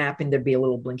get you the map, and there'd be a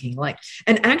little blinking light.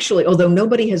 And actually, although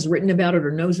nobody has written about it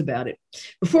or knows about it,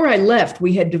 before I left,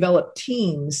 we had developed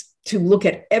teams to look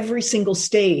at every single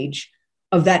stage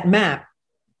of that map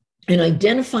and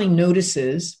identify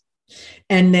notices,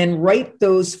 and then write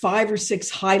those 5 or 6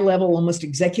 high-level, almost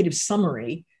executive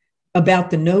summary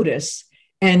about the notice,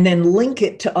 and then link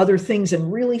it to other things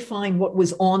and really find what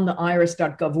was on the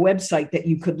irs.gov website that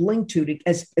you could link to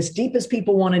as deep as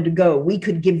people wanted to go. We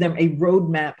could give them a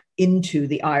roadmap into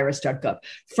the irs.gov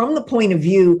from the point of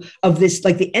view of this,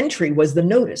 like the entry was the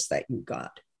notice that you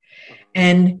got.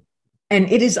 And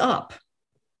it is up.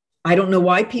 I don't know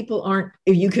why people aren't.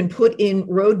 If you can put in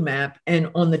roadmap,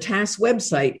 and on the TAS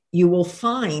website, you will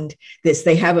find this.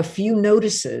 They have a few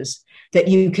notices that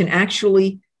you can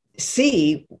actually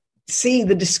see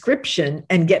the description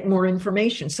and get more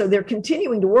information. So they're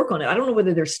continuing to work on it. I don't know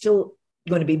whether they're still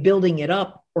going to be building it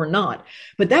up or not,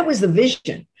 but that was the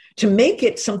vision, to make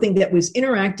it something that was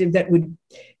interactive, that would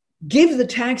give the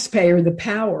taxpayer the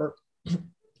power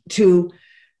to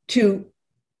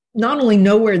not only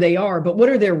know where they are, but what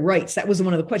are their rights? That was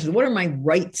one of the questions. What are my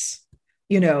rights,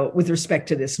 with respect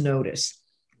to this notice?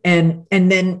 And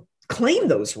then claim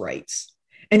those rights.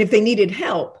 And if they needed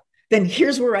help, then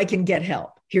here's where I can get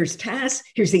help. Here's TAS,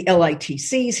 here's the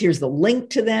LITCs, here's the link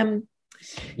to them,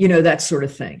 that sort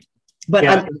of thing. But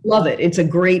yeah. I love it. It's a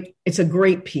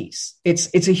great piece.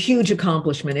 It's a huge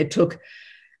accomplishment. It took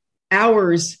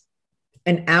hours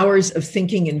and hours of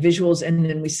thinking and visuals. And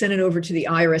then we sent it over to the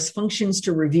IRS functions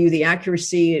to review the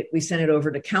accuracy. We sent it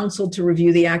over to counsel to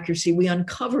review the accuracy. We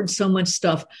uncovered so much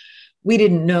stuff we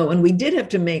didn't know. And we did have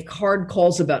to make hard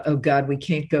calls about, oh God, we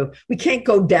can't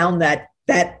go down that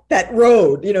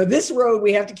road. This road,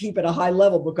 we have to keep at a high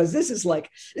level, because this is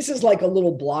like a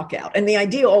little block out. And the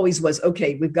idea always was,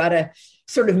 okay, we've got to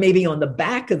sort of maybe on the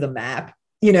back of the map,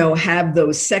 have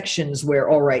those sections where,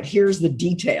 all right, here's the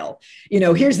detail,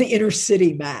 here's the inner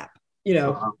city map,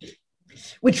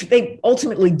 which they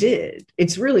ultimately did.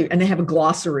 It's really, and they have a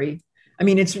glossary. I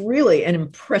mean, it's really an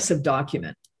impressive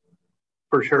document.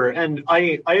 For sure. And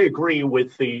I agree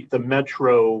with the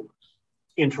Metro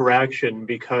interaction,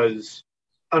 because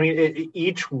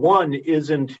each one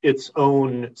isn't its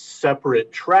own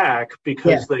separate track,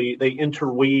 because they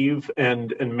interweave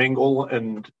and mingle,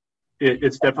 and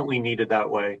it's definitely needed that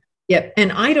way. Yeah.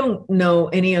 And I don't know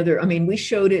any other. We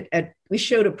showed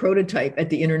a prototype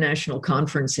at the International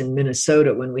Conference in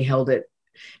Minnesota when we held it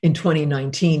in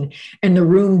 2019, and the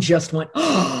room just went,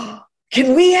 oh,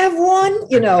 can we have one?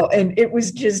 And it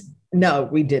was just, no,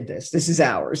 we did this. This is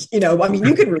ours. You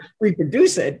can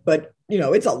reproduce it, but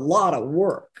it's a lot of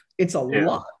work. It's a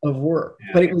lot of work,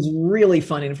 but it was really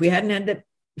fun. And if we hadn't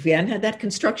had that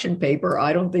construction paper,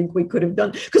 I don't think we could have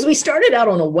done, because we started out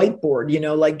on a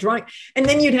whiteboard, like drawing, and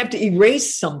then you'd have to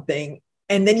erase something,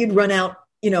 and then you'd run out,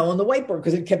 on the whiteboard,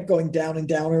 because it kept going down and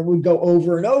down, or it would go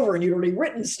over and over, and you'd already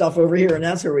written stuff over here. And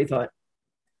that's where we thought,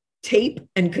 tape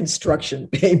and construction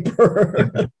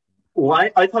paper. Well,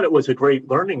 I thought it was a great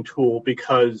learning tool,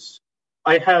 because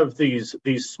I have these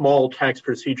small tax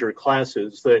procedure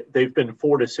classes that they've been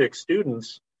 4 to 6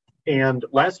 students. And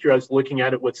last year I was looking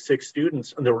at it with 6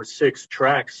 students, and there were 6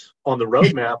 tracks on the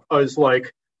roadmap. I was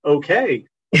like, okay,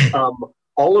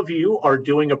 all of you are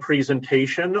doing a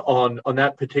presentation on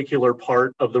that particular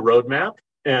part of the roadmap.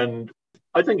 And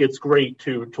I think it's great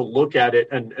to look at it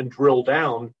and drill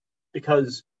down,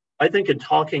 because I think in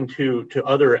talking to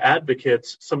other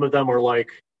advocates, some of them are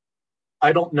like,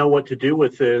 I don't know what to do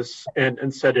with this,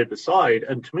 and set it aside.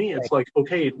 And to me, it's like,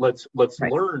 okay, let's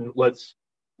Right. learn, let's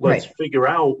Right. figure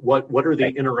out what are the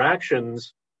Right.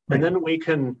 interactions, and Right. then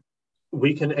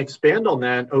we can expand on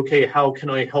that. Okay, how can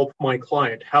I help my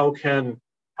client? How can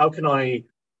I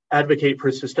advocate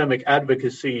for systemic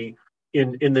advocacy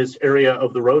in this area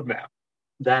of the roadmap?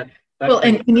 That Well,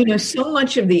 kind and, of and thing. so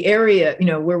much of the area,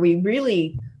 where we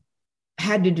really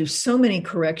had to do so many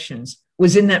corrections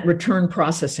was in that return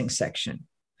processing section.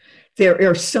 There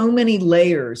are so many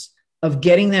layers of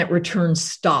getting that return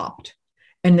stopped.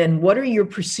 And then what are your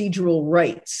procedural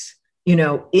rights,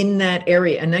 in that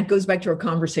area? And that goes back to our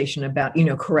conversation about,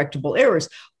 correctable errors.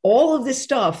 All of this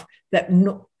stuff that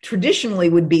traditionally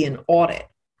would be an audit,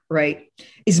 right,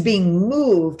 is being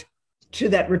moved to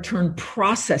that return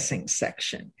processing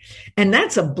section. And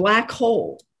that's a black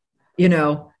hole,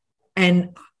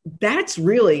 and that's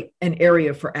really an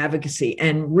area for advocacy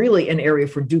and really an area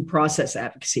for due process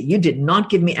advocacy. You did not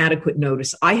give me adequate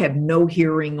notice. I have no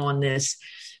hearing on this,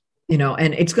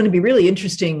 and it's going to be really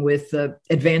interesting with the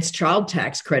advanced child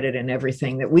tax credit and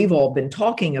everything that we've all been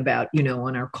talking about,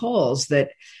 on our calls,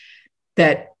 that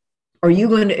are you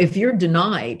going to, if you're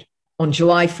denied on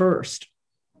July 1st,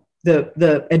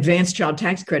 the advanced child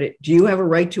tax credit, do you have a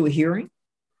right to a hearing,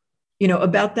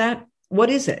 about that? What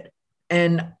is it?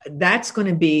 And that's going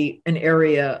to be an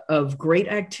area of great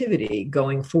activity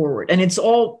going forward. And it's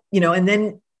all, and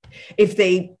then if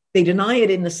they deny it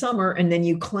in the summer and then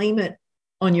you claim it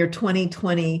on your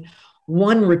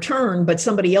 2021 return, but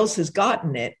somebody else has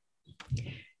gotten it,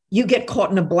 you get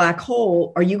caught in a black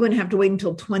hole. Are you going to have to wait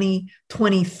until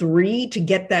 2023 to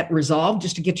get that resolved,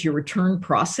 just to get your return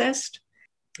processed?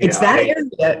 It's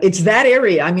that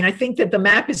area. I mean, I think that the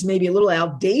map is maybe a little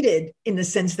outdated in the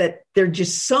sense that there are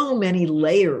just so many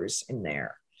layers in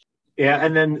there. Yeah,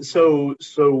 and then so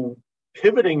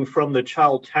pivoting from the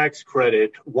child tax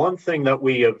credit, one thing that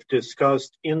we have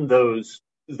discussed in those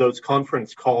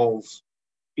conference calls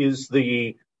is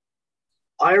the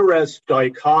IRS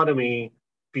dichotomy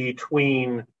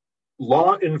between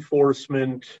law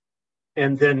enforcement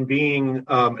and then being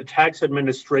a tax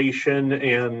administration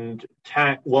and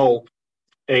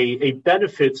a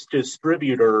benefits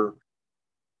distributor,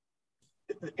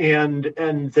 and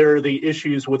there are the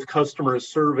issues with customer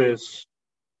service.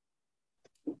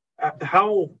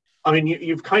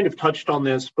 You've kind of touched on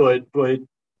this, but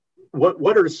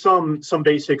what are some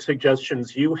basic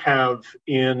suggestions you have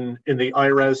in the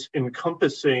IRS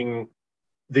encompassing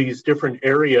these different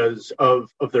areas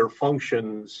of their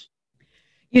functions?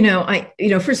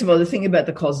 First of all, the thing about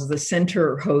the calls is the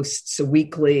center hosts a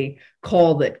weekly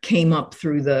call that came up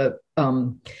through the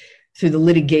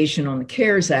litigation on the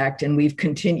CARES Act, and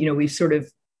we've sort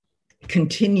of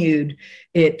continued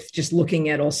it, just looking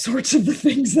at all sorts of the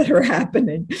things that are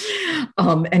happening.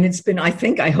 And it's been,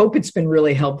 I hope it's been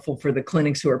really helpful for the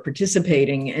clinics who are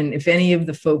participating. And if any of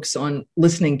the folks on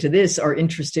listening to this are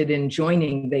interested in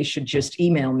joining, they should just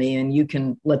email me and you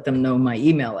can let them know my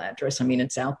email address. I mean,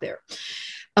 it's out there.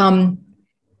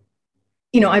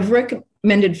 I've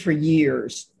recommended for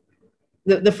years,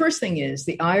 the first thing is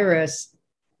the IRS,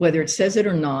 whether it says it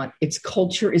or not, its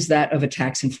culture is that of a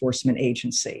tax enforcement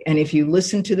agency. And if you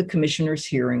listen to the commissioner's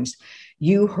hearings,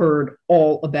 you heard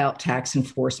all about tax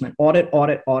enforcement, audit,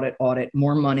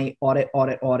 more money, audit,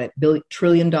 $1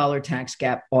 trillion tax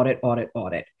gap, audit.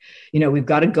 We've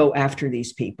got to go after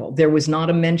these people. There was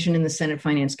not a mention in the Senate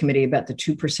Finance Committee about the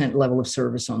 2% level of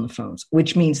service on the phones,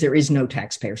 which means there is no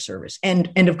taxpayer service.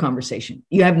 End of conversation.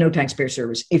 You have no taxpayer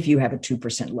service if you have a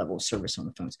 2% level of service on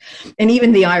the phones. And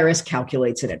even the IRS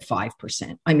calculates it at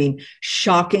 5%. I mean,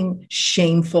 shocking,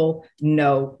 shameful.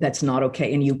 No, that's not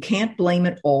okay. And you can't blame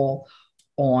it all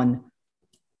on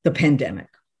the pandemic.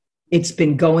 It's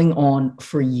been going on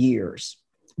for years.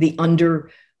 The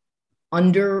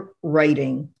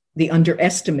underwriting, the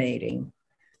underestimating,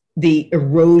 the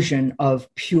erosion of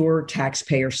pure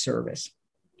taxpayer service.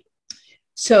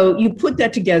 So you put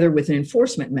that together with an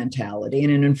enforcement mentality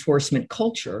and an enforcement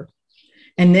culture,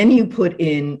 and then you put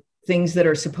in things that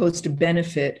are supposed to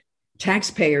benefit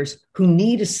taxpayers who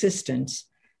need assistance,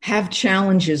 have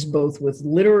challenges both with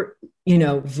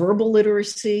verbal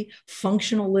literacy,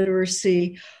 functional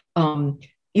literacy,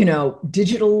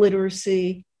 digital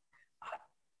literacy.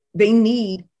 They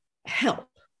need help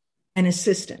and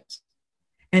assistance,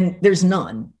 and there's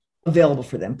none available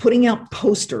for them. Putting out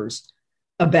posters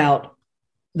about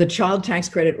the child tax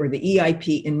credit or the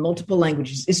EIP in multiple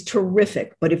languages is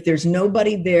terrific, but if there's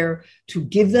nobody there to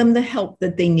give them the help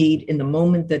that they need in the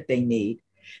moment that they need,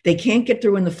 they can't get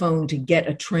through on the phone to get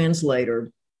a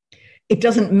translator. It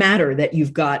doesn't matter that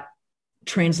you've got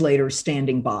translators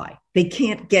standing by. They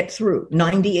can't get through.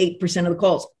 98% of the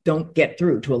calls don't get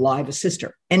through to a live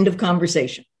assister. End of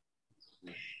conversation.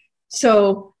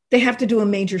 So they have to do a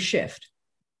major shift.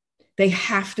 They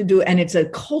have to do, and it's a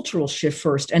cultural shift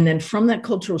first. And then from that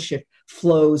cultural shift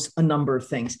flows a number of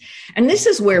things. And this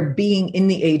is where being in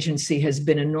the agency has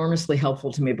been enormously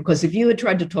helpful to me, because if you had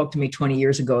tried to talk to me 20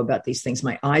 years ago about these things,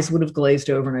 my eyes would have glazed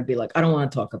over and I'd be like, I don't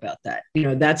want to talk about that.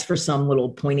 That's for some little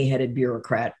pointy headed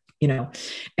bureaucrat,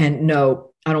 and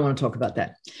no, I don't want to talk about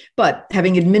that. But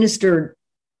having administered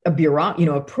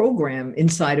a program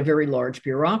inside a very large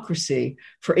bureaucracy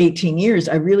for 18 years,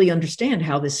 I really understand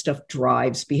how this stuff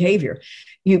drives behavior.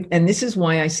 And this is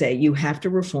why I say you have to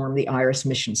reform the IRS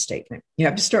mission statement. You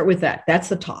have to start with that. That's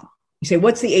the top. You say,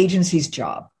 what's the agency's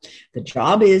job? The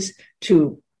job is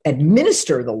to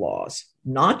administer the laws,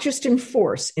 not just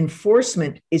enforce.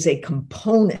 Enforcement is a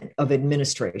component of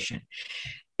administration.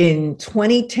 In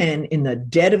 2010, in the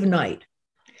dead of night,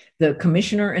 the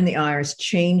commissioner and the IRS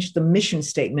changed the mission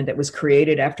statement that was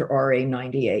created after RA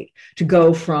 98 to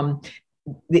go from,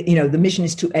 the mission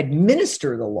is to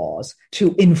administer the laws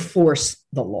to enforce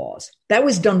the laws. That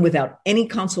was done without any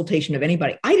consultation of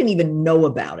anybody. I didn't even know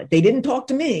about it. They didn't talk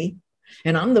to me.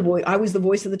 And I was the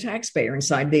voice of the taxpayer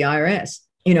inside the IRS,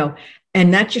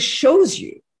 and that just shows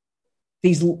you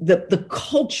the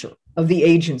culture of the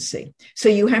agency. So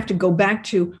you have to go back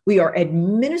to, we are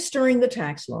administering the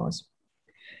tax laws.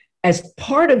 As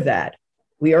part of that,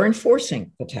 we are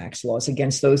enforcing the tax laws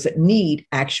against those that need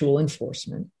actual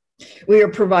enforcement. We are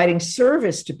providing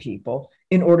service to people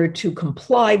in order to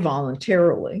comply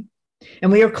voluntarily,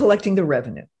 and we are collecting the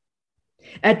revenue.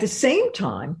 At the same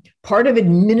time, part of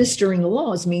administering the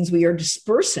laws means we are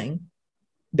dispersing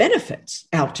benefits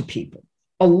out to people,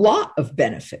 a lot of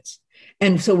benefits.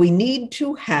 And so we need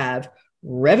to have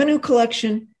revenue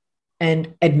collection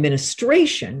and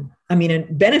administration,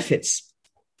 and benefits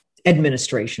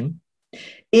administration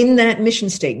in that mission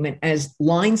statement as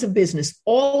lines of business,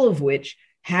 all of which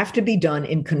have to be done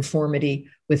in conformity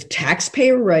with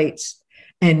taxpayer rights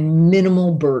and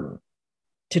minimal burden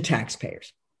to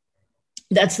taxpayers.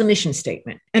 That's the mission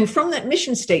statement. And from that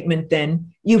mission statement,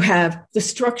 then you have the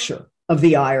structure of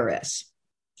the IRS.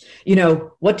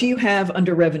 What do you have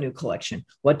under revenue collection?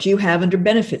 What do you have under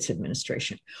benefits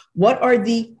administration? What are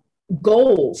the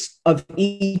goals of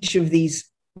each of these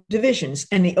divisions?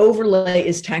 And the overlay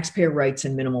is taxpayer rights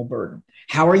and minimal burden.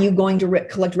 How are you going to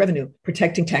collect revenue,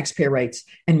 protecting taxpayer rights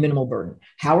and minimal burden?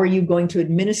 How are you going to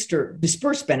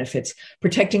disperse benefits,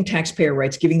 protecting taxpayer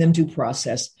rights, giving them due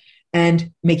process,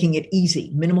 and making it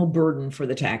easy, minimal burden for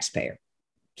the taxpayer?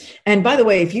 And by the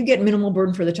way, if you get minimal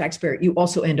burden for the taxpayer, you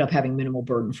also end up having minimal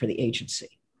burden for the agency,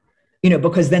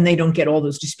 because then they don't get all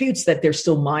those disputes that they're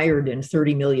still mired in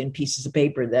 30 million pieces of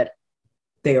paper that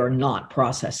they are not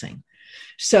processing.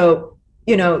 So,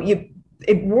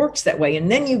 it works that way.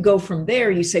 And then you go from there,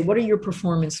 you say, what are your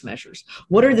performance measures?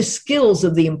 What are the skills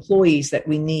of the employees that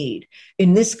we need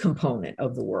in this component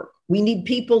of the work? We need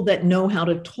people that know how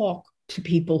to talk to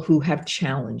people who have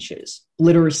challenges,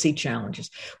 literacy challenges.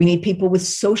 We need people with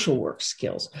social work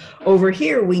skills. Over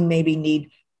here, we maybe need,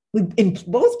 in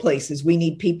both places, we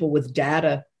need people with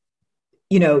data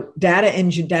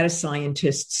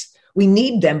scientists. We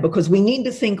need them because we need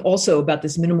to think also about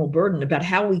this minimal burden, about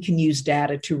how we can use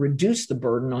data to reduce the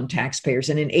burden on taxpayers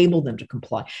and enable them to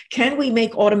comply. Can we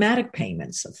make automatic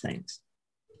payments of things?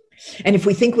 And if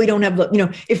we think we don't have,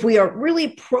 if we are really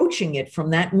approaching it from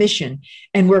that mission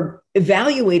and we're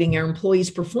evaluating our employees'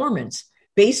 performance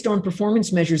based on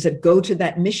performance measures that go to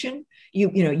that mission,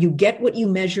 you get what you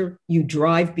measure, you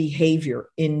drive behavior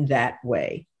in that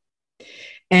way.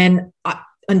 And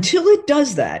until it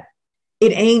does that,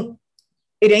 it ain't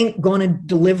going to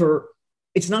deliver.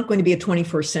 It's not going to be a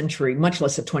 21st century, much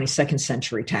less a 22nd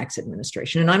century tax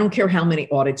administration. And I don't care how many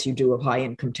audits you do of high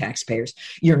income taxpayers,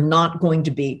 you're not going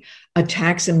to be a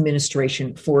tax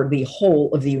administration for the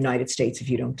whole of the United States if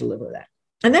you don't deliver that.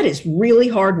 And that is really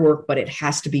hard work, but it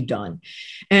has to be done.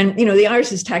 And, the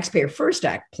IRS's Taxpayer First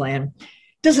Act plan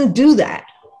doesn't do that.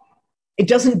 It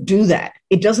doesn't do that.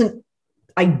 It doesn't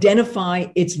identify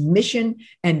its mission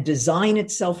and design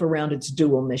itself around its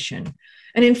dual mission.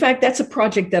 And in fact, that's a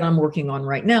project that I'm working on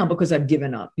right now because I've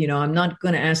given up. I'm not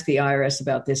going to ask the IRS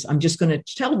about this. I'm just going to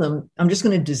tell them, I'm just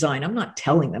going to design. I'm not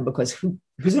telling them because who's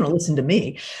going to listen to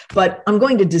me? But I'm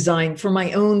going to design for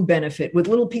my own benefit with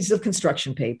little pieces of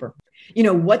construction paper,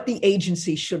 what the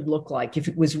agency should look like if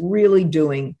it really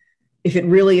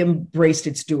embraced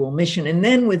its dual mission. And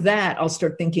then with that, I'll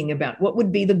start thinking about what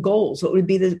would be the goals? What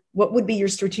would be your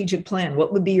strategic plan?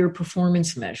 What would be your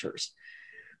performance measures?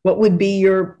 What would be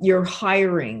your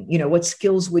hiring? What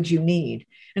skills would you need?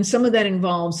 And some of that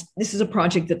involves, this is a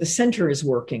project that the center is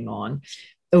working on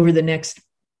over the next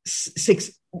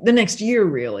year,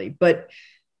 really. But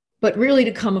really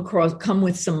to come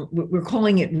with some, we're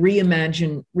calling it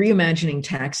reimagining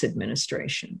tax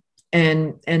administration.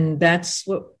 And that's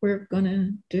what we're going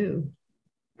to do.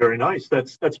 Very nice.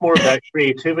 That's more of that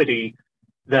creativity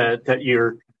that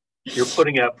you're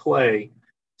putting at play.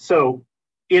 So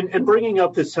in bringing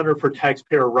up the Center for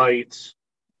Taxpayer Rights,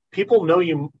 people know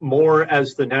you more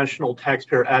as the national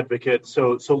taxpayer advocate.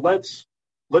 So let's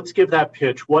give that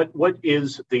pitch. What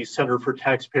is the Center for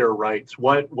Taxpayer Rights?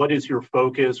 What is your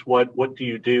focus? What do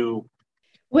you do?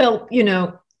 Well,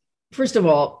 first of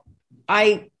all,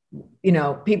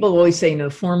 people always say,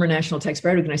 former national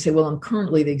taxpayer advocate. And I say, well, I'm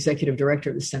currently the executive director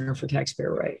of the Center for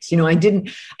Taxpayer Rights. I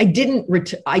didn't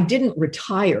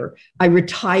retire. I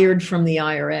retired from the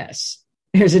IRS.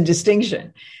 There's a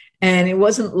distinction. And it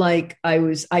wasn't like I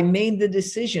made the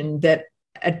decision that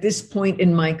at this point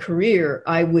in my career,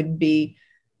 I would be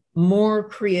more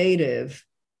creative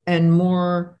and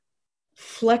more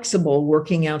flexible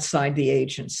working outside the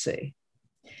agency.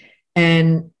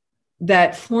 And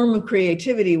that form of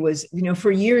creativity was,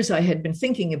 for years I had been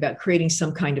thinking about creating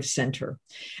some kind of center.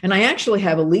 And I actually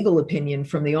have a legal opinion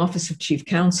from the Office of Chief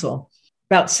Counsel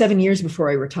about 7 years before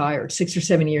I retired, 6 or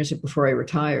 7 years before I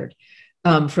retired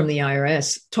from the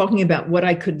IRS, talking about what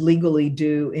I could legally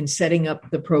do in setting up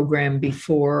the program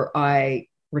before I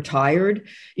retired.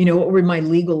 What were my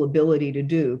legal ability to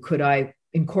do? Could I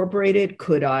incorporate it?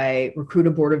 Could I recruit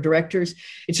a board of directors?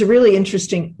 It's a really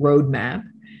interesting roadmap.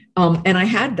 And I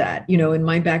had that, in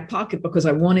my back pocket because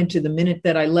I wanted to, the minute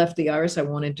that I left the IRS, I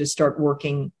wanted to start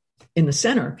working in the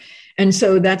center. And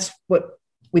so that's what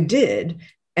we did.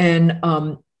 And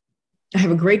I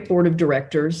have a great board of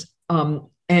directors.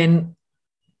 And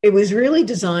it was really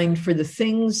designed for the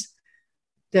things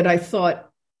that I thought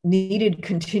needed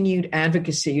continued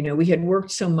advocacy. We had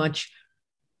worked so much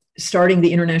starting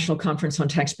the International Conference on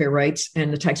Taxpayer Rights,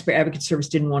 and the Taxpayer Advocate Service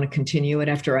didn't want to continue it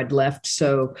after I'd left.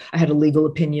 So I had a legal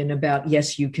opinion about,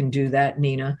 yes, you can do that,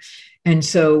 Nina. And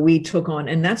so we took on,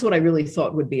 and that's what I really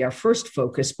thought would be our first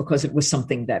focus because it was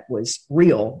something that was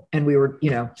real. And we were,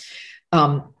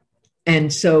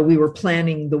 and so we were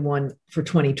planning the one for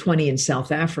 2020 in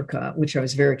South Africa, which I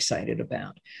was very excited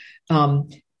about.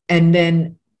 And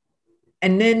then,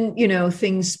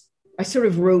 things, I sort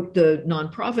of wrote the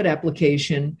nonprofit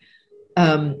application,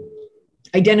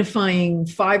 identifying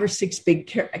 5 or 6 big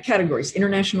categories: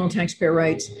 international taxpayer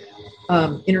rights,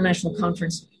 international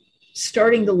conference,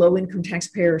 starting the low-income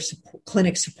taxpayer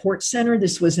clinic support center.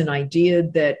 This was an idea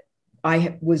that I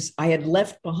had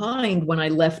left behind when I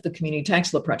left the community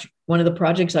tax law project. One of the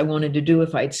projects I wanted to do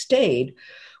if I'd stayed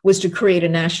was to create a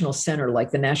national center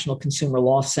like the National Consumer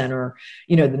Law Center,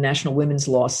 the National Women's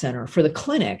Law Center for the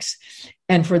clinics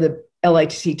and for the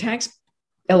LITPs,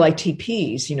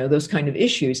 those kind of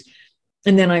issues.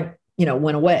 And then I,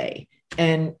 went away.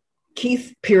 And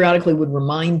Keith periodically would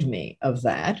remind me of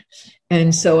that.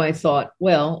 And so I thought,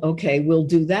 well, okay, we'll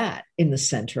do that in the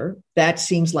center. That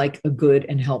seems like a good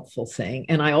and helpful thing.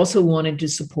 And I also wanted to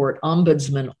support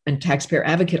ombudsman and taxpayer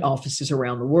advocate offices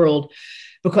around the world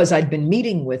because I'd been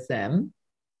meeting with them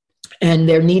and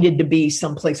there needed to be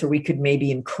some place where we could maybe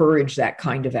encourage that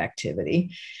kind of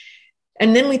activity.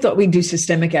 And then we thought we'd do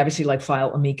systemic advocacy, like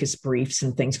file amicus briefs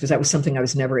and things, because that was something I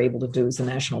was never able to do as a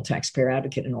national taxpayer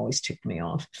advocate and always ticked me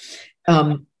off.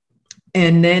 And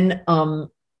then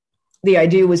the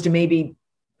idea was to maybe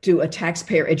do a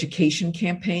taxpayer education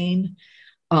campaign.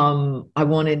 I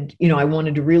wanted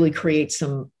to really create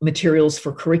some materials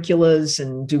for curriculas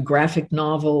and do graphic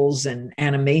novels and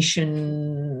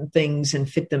animation things and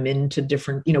fit them into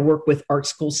different, work with art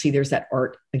schools. See, there's that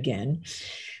art again.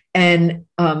 And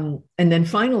then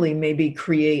finally, maybe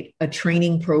create a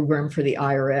training program for the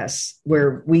IRS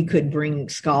where we could bring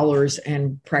scholars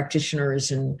and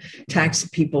practitioners and tax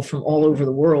people from all over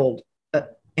the world,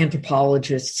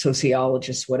 anthropologists,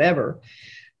 sociologists, whatever,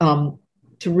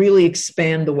 to really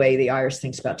expand the way the IRS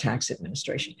thinks about tax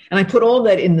administration. And I put all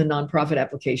that in the nonprofit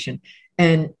application.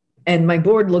 And my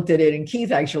board looked at it, and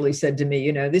Keith actually said to me,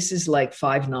 this is like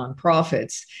 5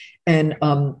 nonprofits. And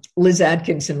Liz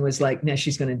Atkinson was like, no,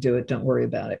 she's going to do it. Don't worry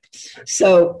about it.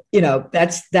 So,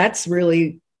 that's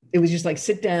really, it was just like,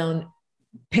 sit down,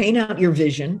 paint out your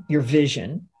vision.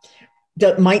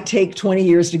 That might take 20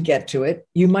 years to get to it.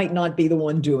 You might not be the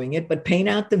one doing it, but paint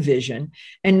out the vision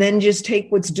and then just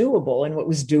take what's doable. And what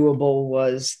was doable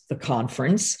was the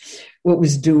conference. What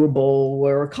was doable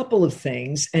were a couple of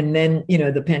things. And then,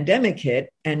 the pandemic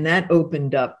hit, and that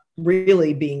opened up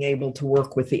really being able to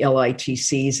work with the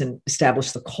LITCs and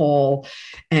establish the call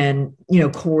and,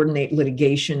 coordinate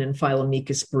litigation and file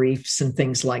amicus briefs and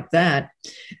things like that.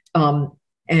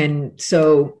 And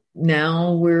so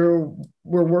now we're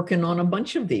working on a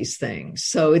bunch of these things.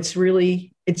 So it's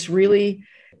really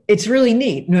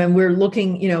neat. And we're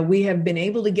looking, we have been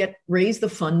able to raise the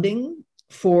funding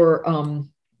for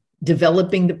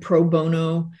developing the pro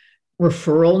bono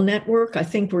referral network. I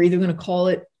think we're either going to call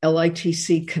it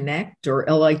LITC Connect or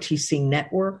LITC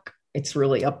Network. It's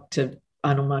really up to,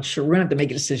 I'm not sure. We're going to have to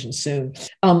make a decision soon.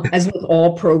 As with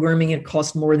all programming, it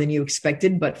costs more than you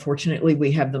expected, but fortunately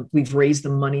we've raised the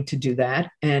money to do that.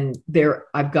 And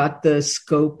I've got the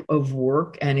scope of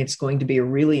work, and it's going to be a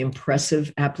really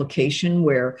impressive application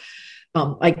where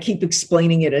I keep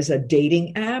explaining it as a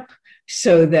dating app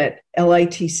so that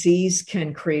LITCs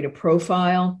can create a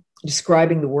profile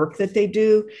describing the work that they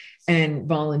do, and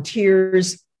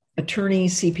volunteers,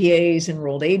 attorneys, CPAs,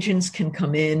 enrolled agents can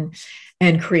come in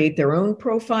and create their own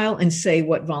profile and say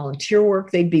what volunteer work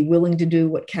they'd be willing to do,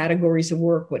 what categories of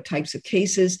work, what types of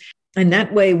cases. And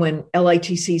that way, when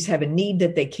LITCs have a need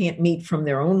that they can't meet from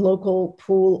their own local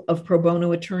pool of pro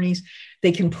bono attorneys,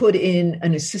 they can put in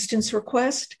an assistance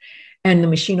request, and the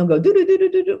machine will go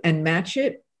do and match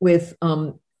it with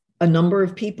a number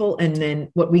of people. And then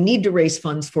what we need to raise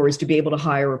funds for is to be able to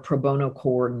hire a pro bono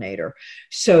coordinator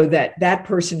so that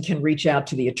person can reach out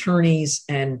to the attorneys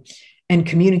and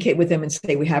communicate with them and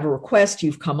say, we have a request,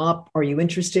 you've come up, are you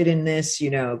interested in this?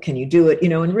 Can you do it?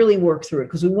 And really work through it,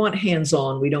 because we want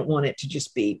hands-on. We don't want it to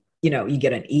just be, you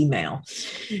get an email.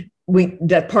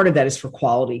 That part of that is for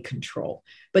quality control.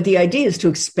 But the idea is to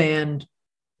expand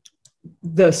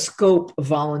the scope of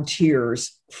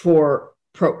volunteers for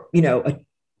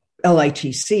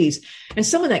LITCs. And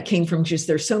some of that came from just,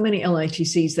 there's so many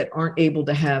LITCs that aren't able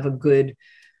to have a good,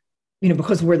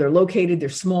 because where they're located, they're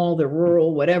small, they're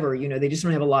rural, whatever, they just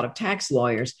don't have a lot of tax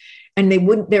lawyers, and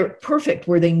they're perfect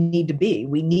where they need to be.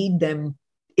 We need them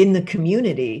in the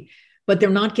community, but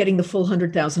they're not getting the full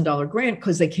 $100,000 grant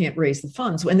because they can't raise the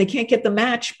funds, and they can't get the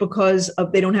match because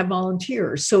they don't have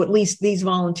volunteers. So at least these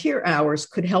volunteer hours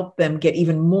could help them get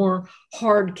even more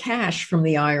hard cash from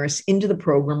the IRS into the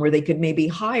program, where they could maybe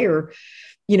hire,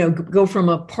 go from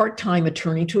a part-time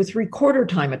attorney to a 3/4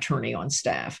 time attorney on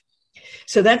staff.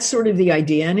 So that's sort of the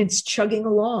idea, and it's chugging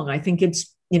along. I think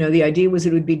it's, the idea was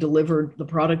it would be delivered, the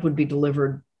product would be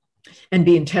delivered and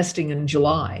be in testing in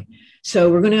July.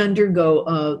 So we're going to undergo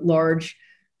a large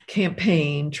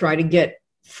campaign, try to get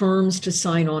firms to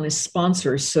sign on as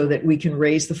sponsors so that we can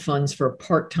raise the funds for a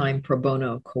part-time pro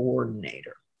bono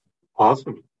coordinator.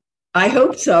 Awesome. I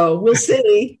hope so. We'll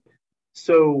see.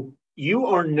 So you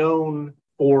are known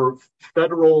for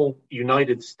federal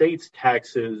United States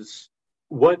taxes.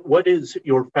 What is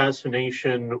your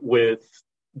fascination with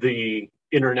the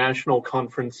international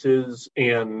conferences?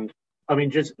 And I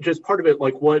mean, just part of it,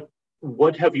 like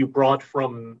what have you brought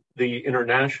from the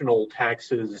international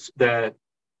taxes that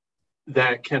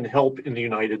can help in the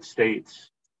United States?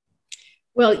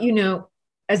 Well,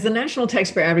 as the National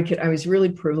Taxpayer Advocate, I was really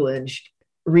privileged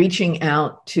reaching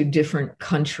out to different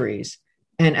countries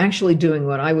and actually doing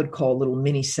what I would call little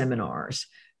mini seminars.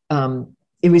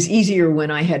 It was easier when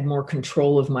I had more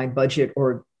control of my budget,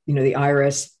 or, the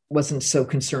IRS wasn't so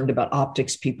concerned about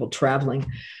optics people traveling.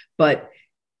 But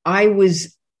I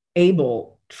was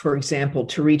able, for example,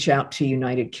 to reach out to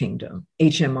United Kingdom,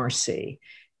 HMRC,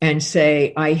 and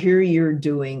say, I hear you're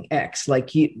doing X.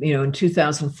 Like, in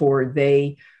 2004,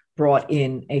 they brought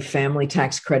in a family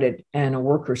tax credit and a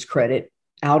workers' credit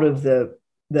out of the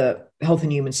Health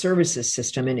and Human Services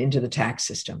system and into the tax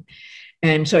system.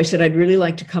 And so I said, I'd really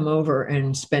like to come over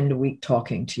and spend a week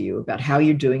talking to you about how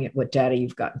you're doing it, what data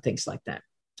you've got, and things like that.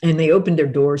 And they opened their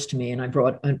doors to me, and I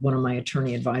brought one of my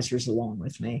attorney advisors along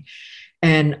with me.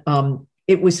 And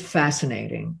it was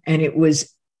fascinating. And it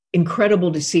was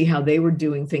incredible to see how they were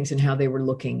doing things and how they were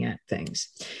looking at things,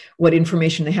 what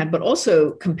information they had, but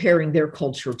also comparing their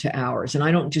culture to ours. And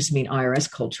I don't just mean IRS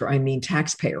culture, I mean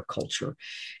taxpayer culture,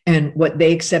 and what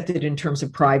they accepted in terms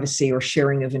of privacy or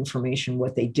sharing of information,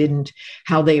 what they didn't,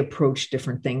 how they approached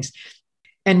different things.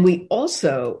 And we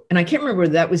also, and I can't remember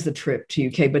whether that was the trip to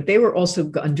UK, but they were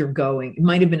also undergoing, it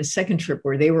might have been a second trip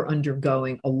where they were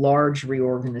undergoing a large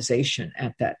reorganization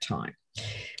at that time.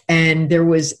 And there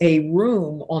was a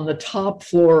room on the top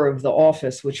floor of the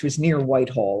office, which was near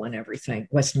Whitehall and everything,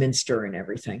 Westminster and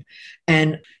everything.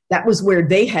 And that was where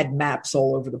they had maps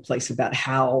all over the place about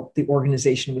how the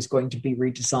organization was going to be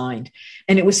redesigned.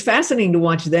 And it was fascinating to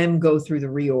watch them go through the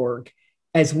reorg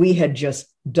as we had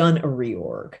just done a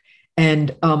reorg.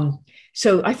 And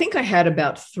so I think I had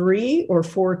about 3 or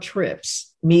 4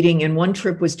 trips meeting, and one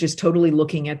trip was just totally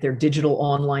looking at their digital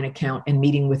online account and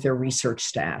meeting with their research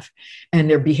staff and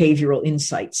their behavioral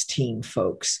insights team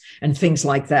folks and things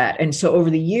like that. And so over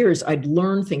the years, I'd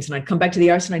learn things, and I'd come back to the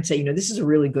IRS and I'd say, this is a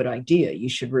really good idea. You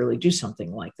should really do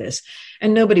something like this.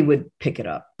 And nobody would pick it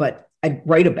up, but I'd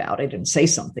write about it and say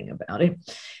something about it.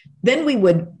 Then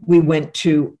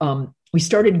we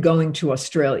started going to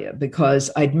Australia because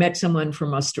I'd met someone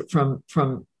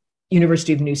from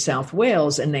University of New South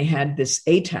Wales, and they had this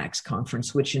ATAX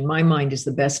conference, which in my mind is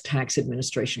the best tax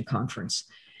administration conference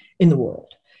in the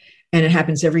world. And it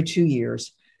happens every 2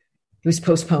 years. It was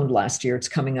postponed last year. It's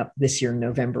coming up this year in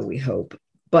November, we hope.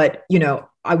 But,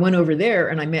 I went over there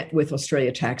and I met with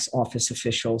Australia Tax Office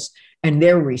officials and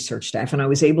their research staff. And I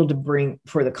was able to bring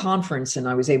for the conference, and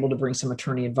I was able to bring some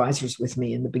attorney advisors with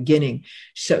me in the beginning.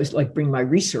 So it was like bring my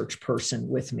research person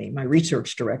with me, my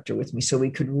research director with me. So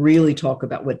we could really talk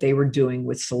about what they were doing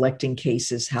with selecting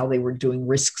cases, how they were doing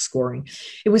risk scoring.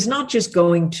 It was not just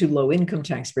going to low income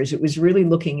taxpayers. It was really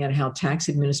looking at how tax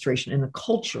administration and the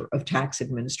culture of tax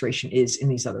administration is in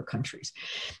these other countries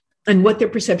and what their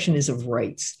perception is of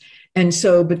rights. And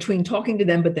so between talking to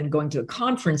them, but then going to a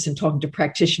conference and talking to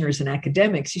practitioners and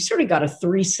academics, you sort of got a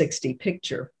 360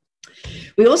 picture.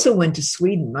 We also went to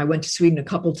Sweden. I went to Sweden a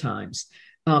couple times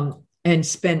and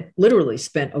spent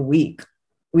a week.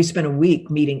 We spent a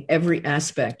week meeting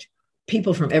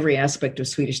people from every aspect of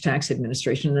Swedish tax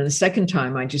administration. And then the second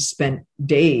time, I just spent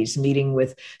days meeting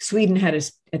with Sweden had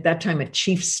at that time a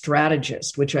chief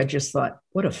strategist, which I just thought,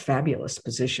 what a fabulous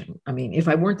position. I mean, if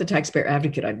I weren't the taxpayer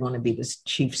advocate, I'd want to be this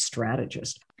chief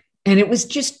strategist. And it was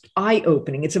just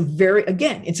eye-opening. It's a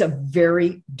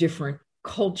very different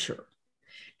culture.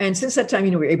 And since that time,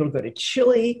 we were able to go to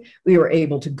Chile. We were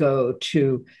able to go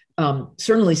to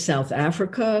certainly South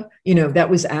Africa. That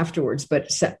was afterwards, but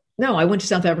no, I went to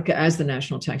South Africa as the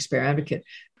national taxpayer advocate.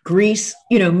 Greece,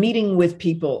 meeting with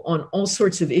people on all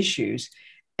sorts of issues.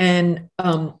 And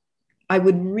I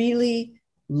would really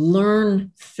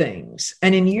learn things.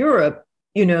 And in Europe,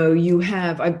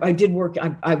 I did work,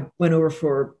 I went over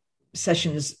for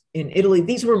sessions in Italy.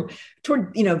 These were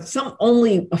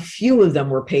only a few of them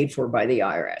were paid for by the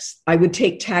IRS. I would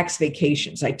take tax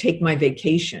vacations. I'd take my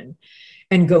vacation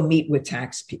and go meet with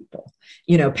tax people,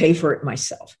 pay for it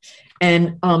myself.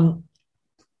 And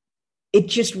it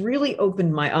just really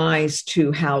opened my eyes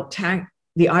to how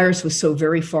the IRS was so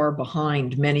very far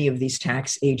behind many of these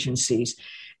tax agencies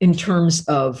in terms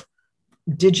of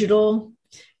digital,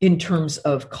 in terms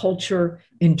of culture,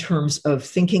 in terms of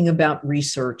thinking about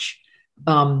research.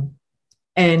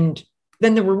 And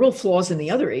then there were real flaws in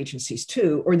the other agencies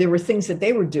too, or there were things that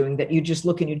they were doing that you just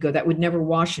look and you'd go, that would never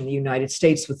wash in the United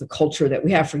States with the culture that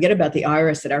we have. Forget about the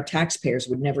IRS, that our taxpayers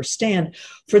would never stand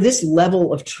for this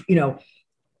level of,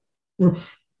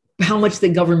 how much the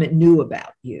government knew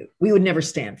about you. We would never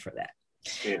stand for that.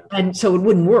 Yeah. And so it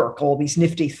wouldn't work, all these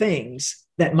nifty things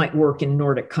that might work in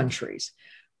Nordic countries.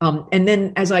 And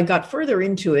then as I got further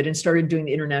into it and started doing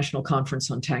the International Conference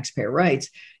on Taxpayer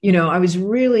Rights, I was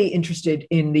really interested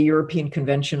in the European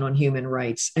Convention on Human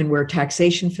Rights and where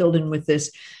taxation filled in with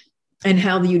this, and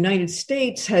how the United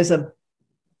States has a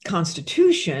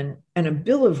constitution and a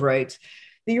Bill of Rights.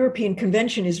 The European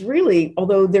Convention is really,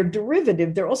 although they're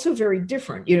derivative, they're also very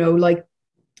different. Like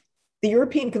the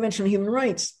European Convention on Human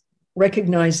Rights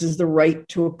recognizes the right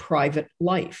to a private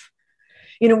life.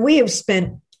 We have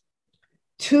spent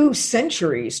 2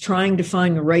 centuries trying to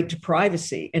find the right to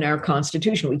privacy in our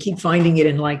Constitution. We keep finding it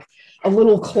in like a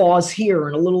little clause here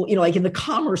and a little, like in the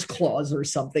Commerce Clause or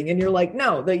something. And you're like,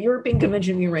 no, the European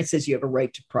Convention on Human Rights says you have a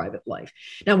right to private life.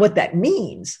 Now, what that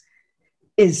means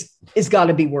is got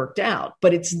to be worked out,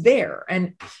 but it's there.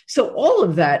 And so all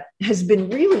of that has been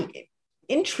really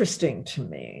interesting to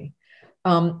me,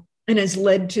 and has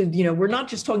led to, we're not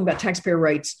just talking about taxpayer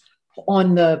rights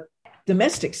on the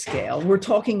domestic scale. We're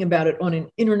talking about it on an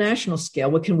international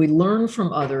scale. What can we learn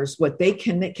from others? What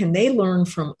can they learn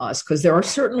from us? Because there are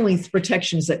certainly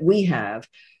protections that we have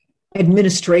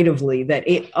administratively that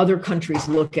other countries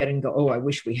look at and go, oh, I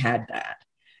wish we had that,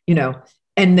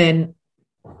 and then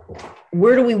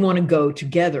where do we want to go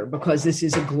together? Because this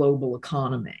is a global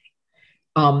economy.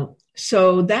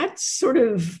 So that's sort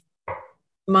of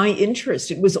my interest.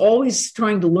 It was always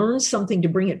trying to learn something to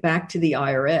bring it back to the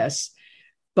IRS,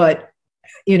 but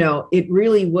it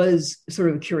really was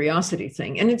sort of a curiosity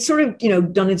thing. And it's sort of,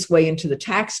 done its way into the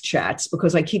tax chats,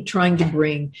 because I keep trying to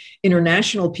bring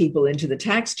international people into the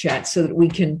tax chats so that we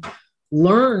can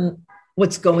learn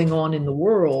what's going on in the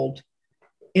world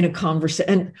in a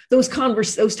conversation. And those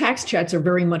tax chats are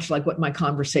very much like what my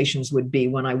conversations would be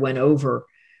when I went over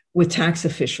with tax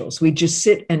officials. We'd just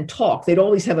sit and talk. They'd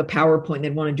always have a PowerPoint.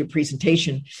 They'd want to do a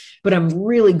presentation, but I'm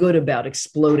really good about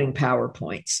exploding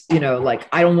PowerPoints. Like,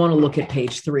 I don't want to look at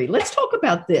page 3. Let's talk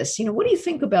about this. What do you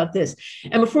think about this?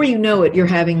 And before you know it,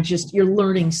 you're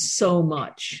learning so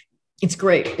much. It's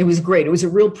great. It was great. It was a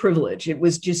real privilege. It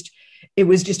was just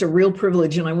a real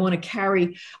privilege. And I want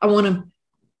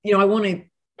to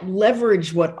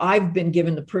leverage what I've been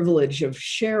given the privilege of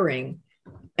sharing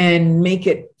and make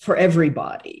it for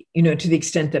everybody, to the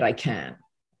extent that I can,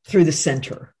 through the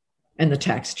center and the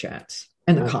tax chats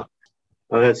and the conference.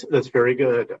 Oh, that's very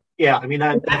good. Yeah, I mean,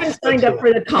 if you haven't signed up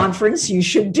for the conference, you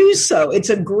should do so.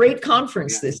 It's a great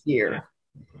conference this year.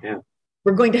 Yeah.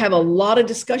 We're going to have a lot of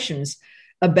discussions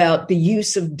about the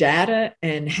use of data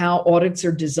and how audits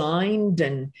are designed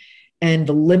and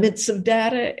the limits of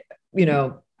data,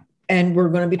 and we're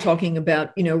going to be talking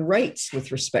about, rights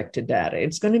with respect to data.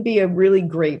 It's going to be a really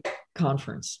great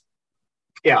conference.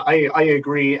 Yeah, I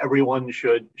agree. Everyone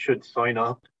should sign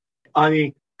up.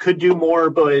 I could do more,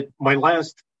 but my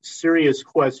last serious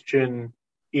question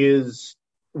is,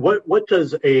 what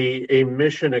does a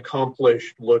mission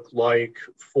accomplished look like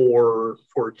for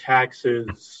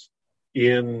taxes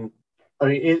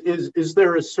is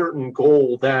there a certain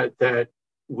goal that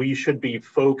we should be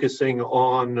focusing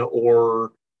on,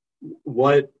 or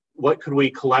what could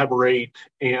we collaborate?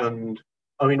 And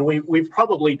I mean, we've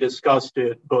probably discussed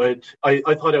it, but I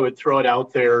thought I would throw it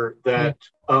out there that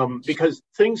because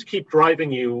things keep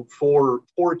driving you for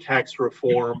tax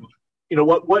reform,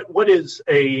 what is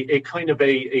a kind of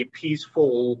a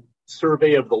peaceful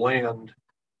survey of the land?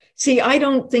 See, I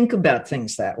don't think about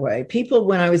things that way. People,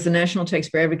 when I was the National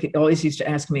Taxpayer Advocate, always used to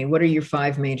ask me, what are your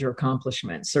 5 major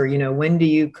accomplishments? Or, when do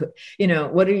you,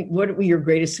 what were your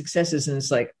greatest successes? And it's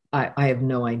like, I have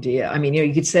no idea. I mean,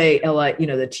 you could say, the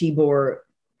TBOR,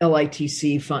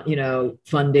 LITC fund,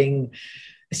 funding,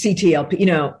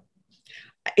 CTLP,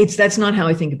 that's not how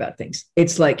I think about things.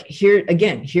 It's like, here's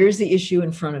the issue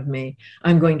in front of me.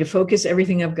 I'm going to focus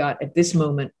everything I've got at this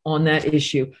moment on that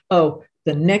issue. Oh,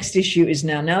 the next issue is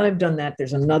now that I've done that,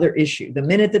 there's another issue. The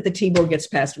minute that the TBOR gets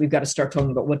passed, we've got to start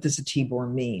talking about what does the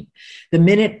TBOR mean. The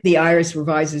minute the IRS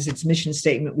revises its mission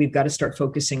statement, we've got to start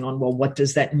focusing on, well, what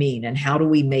does that mean? And how do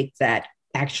we make that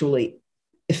actually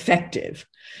effective?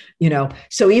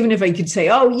 So even if I could say,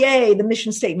 oh, yay, the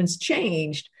mission statement's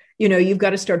changed, you've got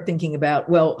to start thinking about,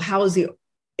 well, how is the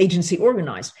agency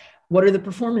organized? What are the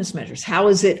performance measures? How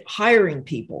is it hiring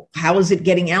people? How is it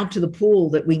getting out to the pool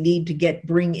that we need to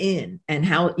bring in? And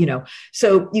how,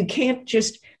 so you can't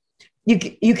just,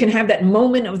 you can have that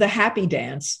moment of the happy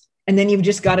dance, and then you've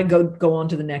just got to go on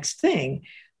to the next thing.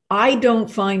 I don't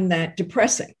find that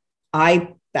depressing.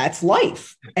 That's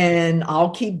life. And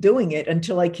I'll keep doing it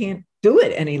until I can't do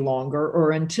it any longer,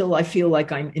 or until I feel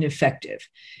like I'm ineffective.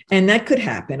 And that could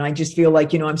happen. I just feel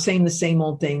like, I'm saying the same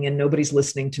old thing and nobody's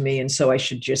listening to me. And so I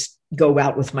should just go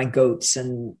out with my goats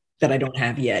and that I don't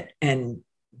have yet and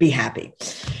be happy.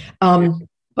 But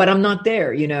I'm not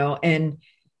there, and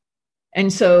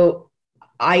so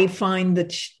I find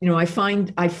that, I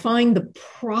find the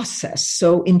process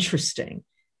so interesting,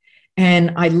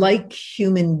 and I like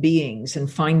human beings and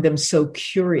find them so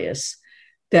curious.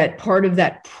 That part of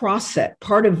that process,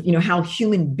 part of, how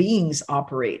human beings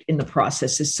operate in the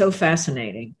process is so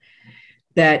fascinating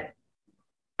that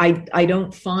I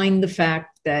don't find the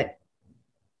fact that,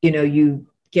 you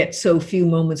get so few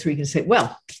moments where you can say,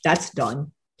 well, that's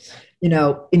done, in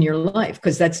your life,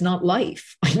 because that's not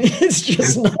life. I mean, it's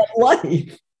just not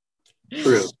life.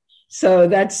 True. So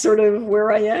that's sort of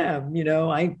where I am.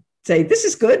 I say, this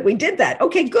is good. We did that.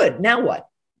 Okay, good. Now what?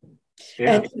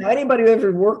 Yeah. And anybody who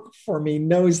ever worked for me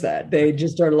knows that. They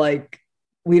just are like,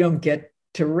 we don't get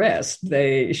to rest.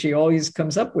 She always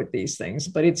comes up with these things,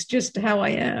 but it's just how I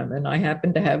am. And I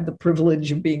happen to have the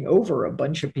privilege of being over a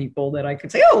bunch of people that I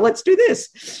could say, oh, let's do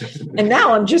this. And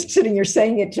now I'm just sitting here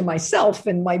saying it to myself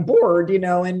and my board,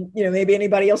 and, maybe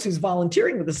anybody else who's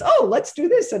volunteering with us. Oh, let's do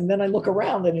this. And then I look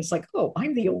around and it's like, oh, I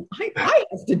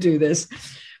have to do this,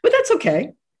 but that's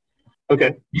okay.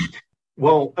 Okay.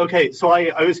 Well, okay, so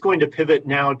I was going to pivot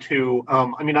now to,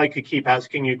 I could keep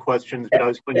asking you questions, but I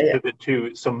was going to pivot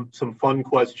to some fun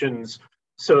questions.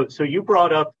 So you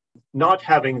brought up not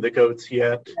having the goats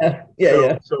yet.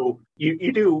 So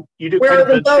you do. Where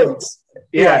are the goats?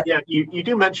 Yeah. You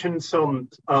do mention some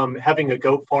having a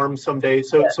goat farm someday.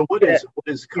 So what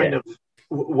is kind of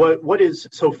what is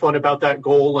so fun about that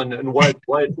goal, and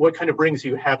what kind of brings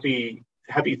you happy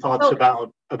thoughts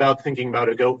about thinking about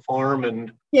a goat farm?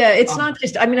 And it's not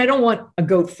just, I don't want a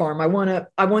goat farm. I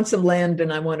want some land,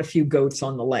 and I want a few goats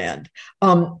on the land.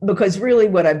 Because really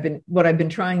what I've been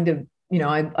trying to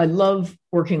I love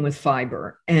working with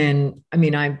fiber. And I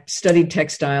mean, I've studied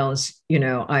textiles,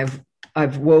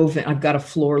 I've woven, I've got a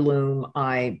floor loom.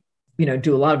 I,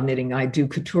 do a lot of knitting. I do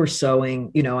couture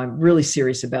sewing. I'm really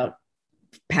serious about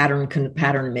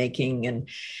pattern making and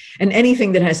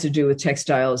anything that has to do with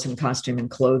textiles and costume and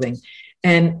clothing.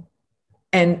 And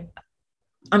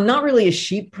I'm not really a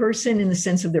sheep person in the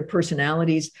sense of their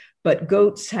personalities, but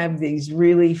goats have these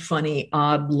really funny,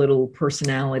 odd little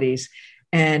personalities.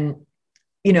 And,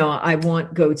 I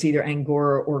want goats, either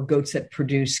Angora or goats that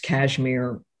produce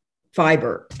cashmere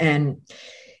fiber. And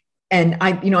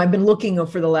I've been looking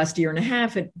for the last year and a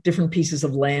half at different pieces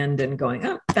of land and going,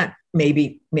 oh, that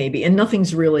maybe, and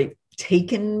nothing's really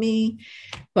taken me.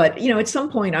 But, at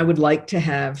some point I would like to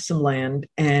have some land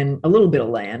and a little bit of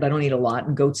land. I don't need a lot,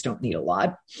 and goats don't need a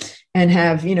lot, and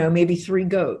have, maybe 3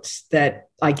 goats that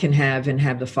I can have and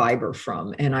have the fiber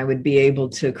from. And I would be able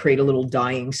to create a little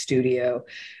dyeing studio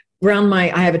around I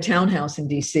have a townhouse in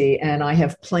DC, and I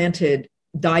have planted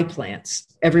dye plants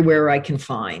everywhere I can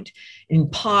find, in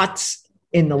pots,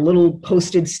 in the little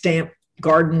postage stamp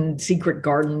garden, secret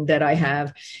garden that I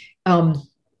have. So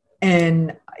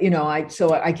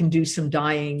I can do some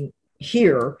dyeing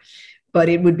here, but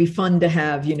it would be fun to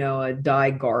have, a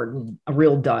dye garden, a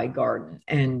real dye garden,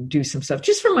 and do some stuff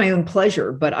just for my own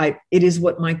pleasure. But it is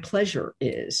what my pleasure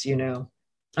is.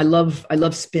 I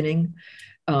love spinning.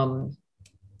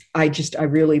 I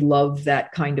really love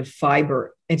that kind of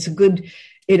fiber.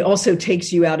 It also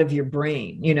takes you out of your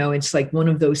brain. It's like one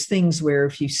of those things where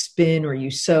if you spin or you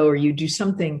sew or you do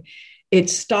something, it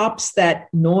stops that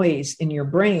noise in your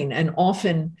brain. And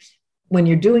often when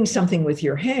you're doing something with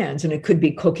your hands, and it could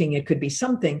be cooking, it could be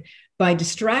something, by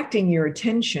distracting your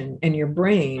attention and your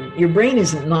brain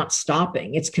isn't not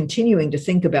stopping. It's continuing to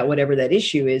think about whatever that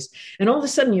issue is. And all of a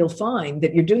sudden you'll find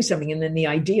that you're doing something, and then the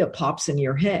idea pops in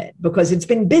your head because it's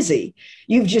been busy.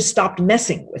 You've just stopped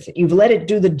messing with it. You've let it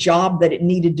do the job that it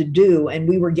needed to do. And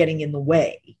we were getting in the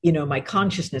way. My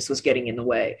consciousness was getting in the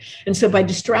way. And so by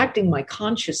distracting my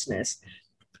consciousness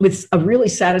with a really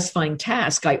satisfying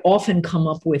task, I often come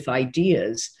up with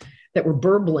ideas that were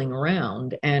burbling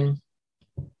around and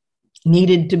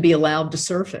needed to be allowed to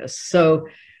surface. So,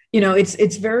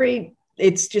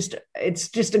 it's just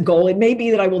a goal. It may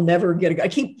be that I will never I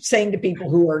keep saying to people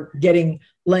who are getting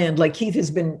land, like Keith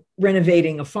has been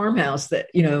renovating a farmhouse that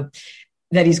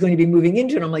he's going to be moving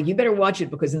into. And I'm like, you better watch it,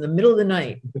 because in the middle of the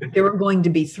night, there are going to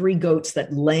be 3 goats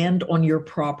that land on your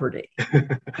property.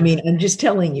 I mean, I'm just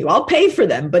telling you, I'll pay for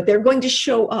them, but they're going to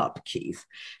show up, Keith.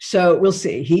 So we'll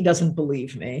see. He doesn't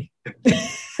believe me.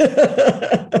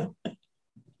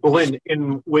 Well,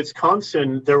 in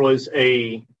Wisconsin, there was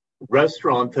a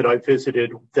restaurant that I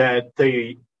visited that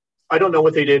I don't know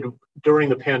what they did during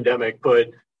the pandemic,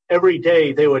 but every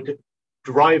day they would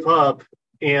drive up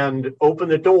and open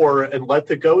the door and let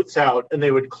the goats out, and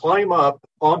they would climb up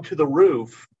onto the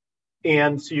roof.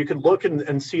 And so you could look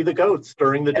and see the goats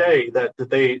during the day, that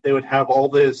they would have all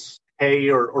this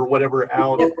hay or whatever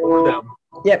out for them.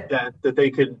 Yep. That they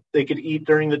could eat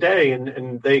during the day,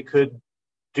 and they could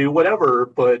do whatever,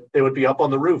 but they would be up on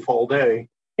the roof all day.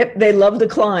 Yep, they love to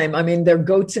climb. I mean, they're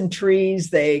goats in trees.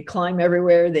 They climb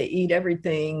everywhere. They eat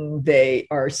everything. They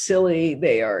are silly.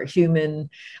 They are human.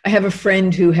 I have a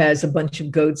friend who has a bunch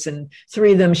of goats, and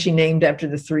 3 of them she named after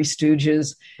the 3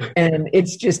 Stooges. And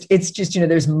it's just,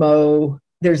 there's Mo,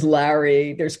 there's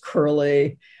Larry, there's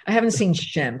Curly. I haven't seen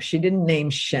Shemp. She didn't name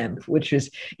Shemp, which was,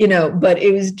 but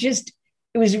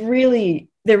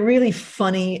they're really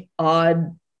funny,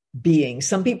 odd beings.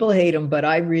 Some people hate them, but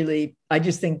I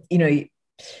just think,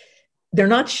 they're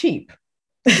not sheep.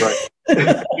 Right.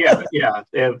 Yeah.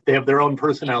 They have their own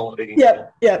personality.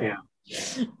 Yeah.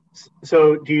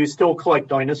 So do you still collect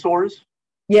dinosaurs?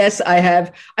 Yes, I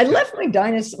have. I left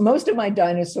most of my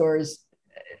dinosaurs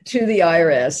to the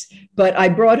IRS, but I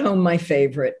brought home my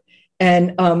favorite.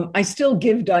 And I still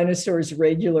give dinosaurs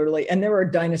regularly. And there are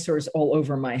dinosaurs all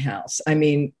over my house. I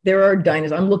mean, there are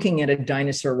dinosaurs. I'm looking at a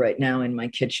dinosaur right now in my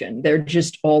kitchen. They're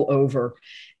just all over.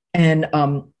 And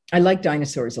I like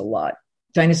dinosaurs a lot.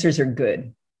 Dinosaurs are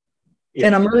good. Yeah.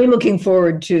 And I'm really looking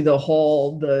forward to the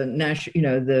hall, the National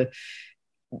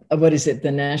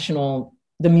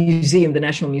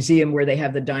Museum, where they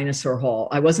have the dinosaur hall.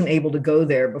 I wasn't able to go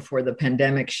there before the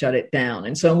pandemic shut it down.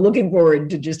 And so I'm looking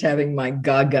forward to just having my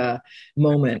gaga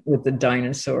moment with the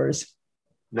dinosaurs.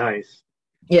 Nice.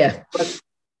 Yeah.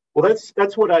 Well,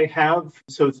 that's what I have.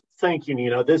 So thank you,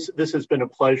 Nina. This has been a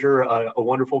pleasure, a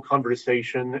wonderful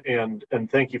conversation, and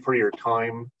thank you for your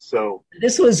time. So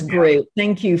this was great.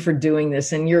 Thank you for doing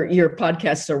this. And your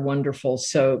podcasts are wonderful.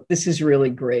 So this is really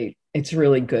great. It's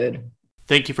really good.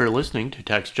 Thank you for listening to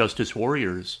Tax Justice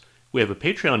Warriors. We have a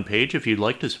Patreon page if you'd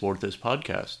like to support this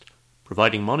podcast.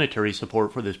 Providing monetary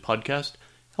support for this podcast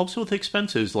helps with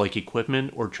expenses like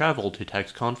equipment or travel to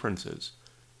tax conferences.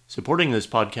 Supporting this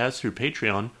podcast through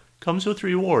Patreon comes with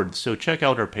rewards, so check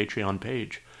out our Patreon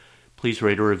page. Please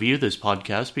rate or review this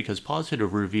podcast because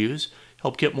positive reviews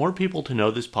help get more people to know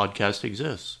this podcast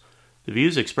exists. The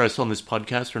views expressed on this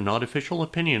podcast are not official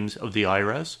opinions of the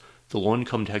IRS, the Low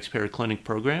Income Taxpayer Clinic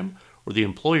program, or the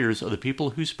employers of the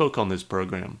people who spoke on this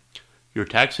program. Your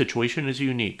tax situation is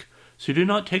unique, so do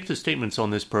not take the statements on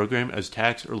this program as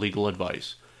tax or legal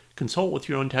advice. Consult with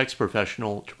your own tax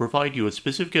professional to provide you with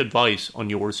specific advice on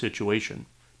your situation.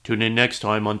 Tune in next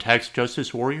time on Tax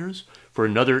Justice Warriors for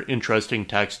another interesting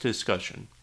tax discussion.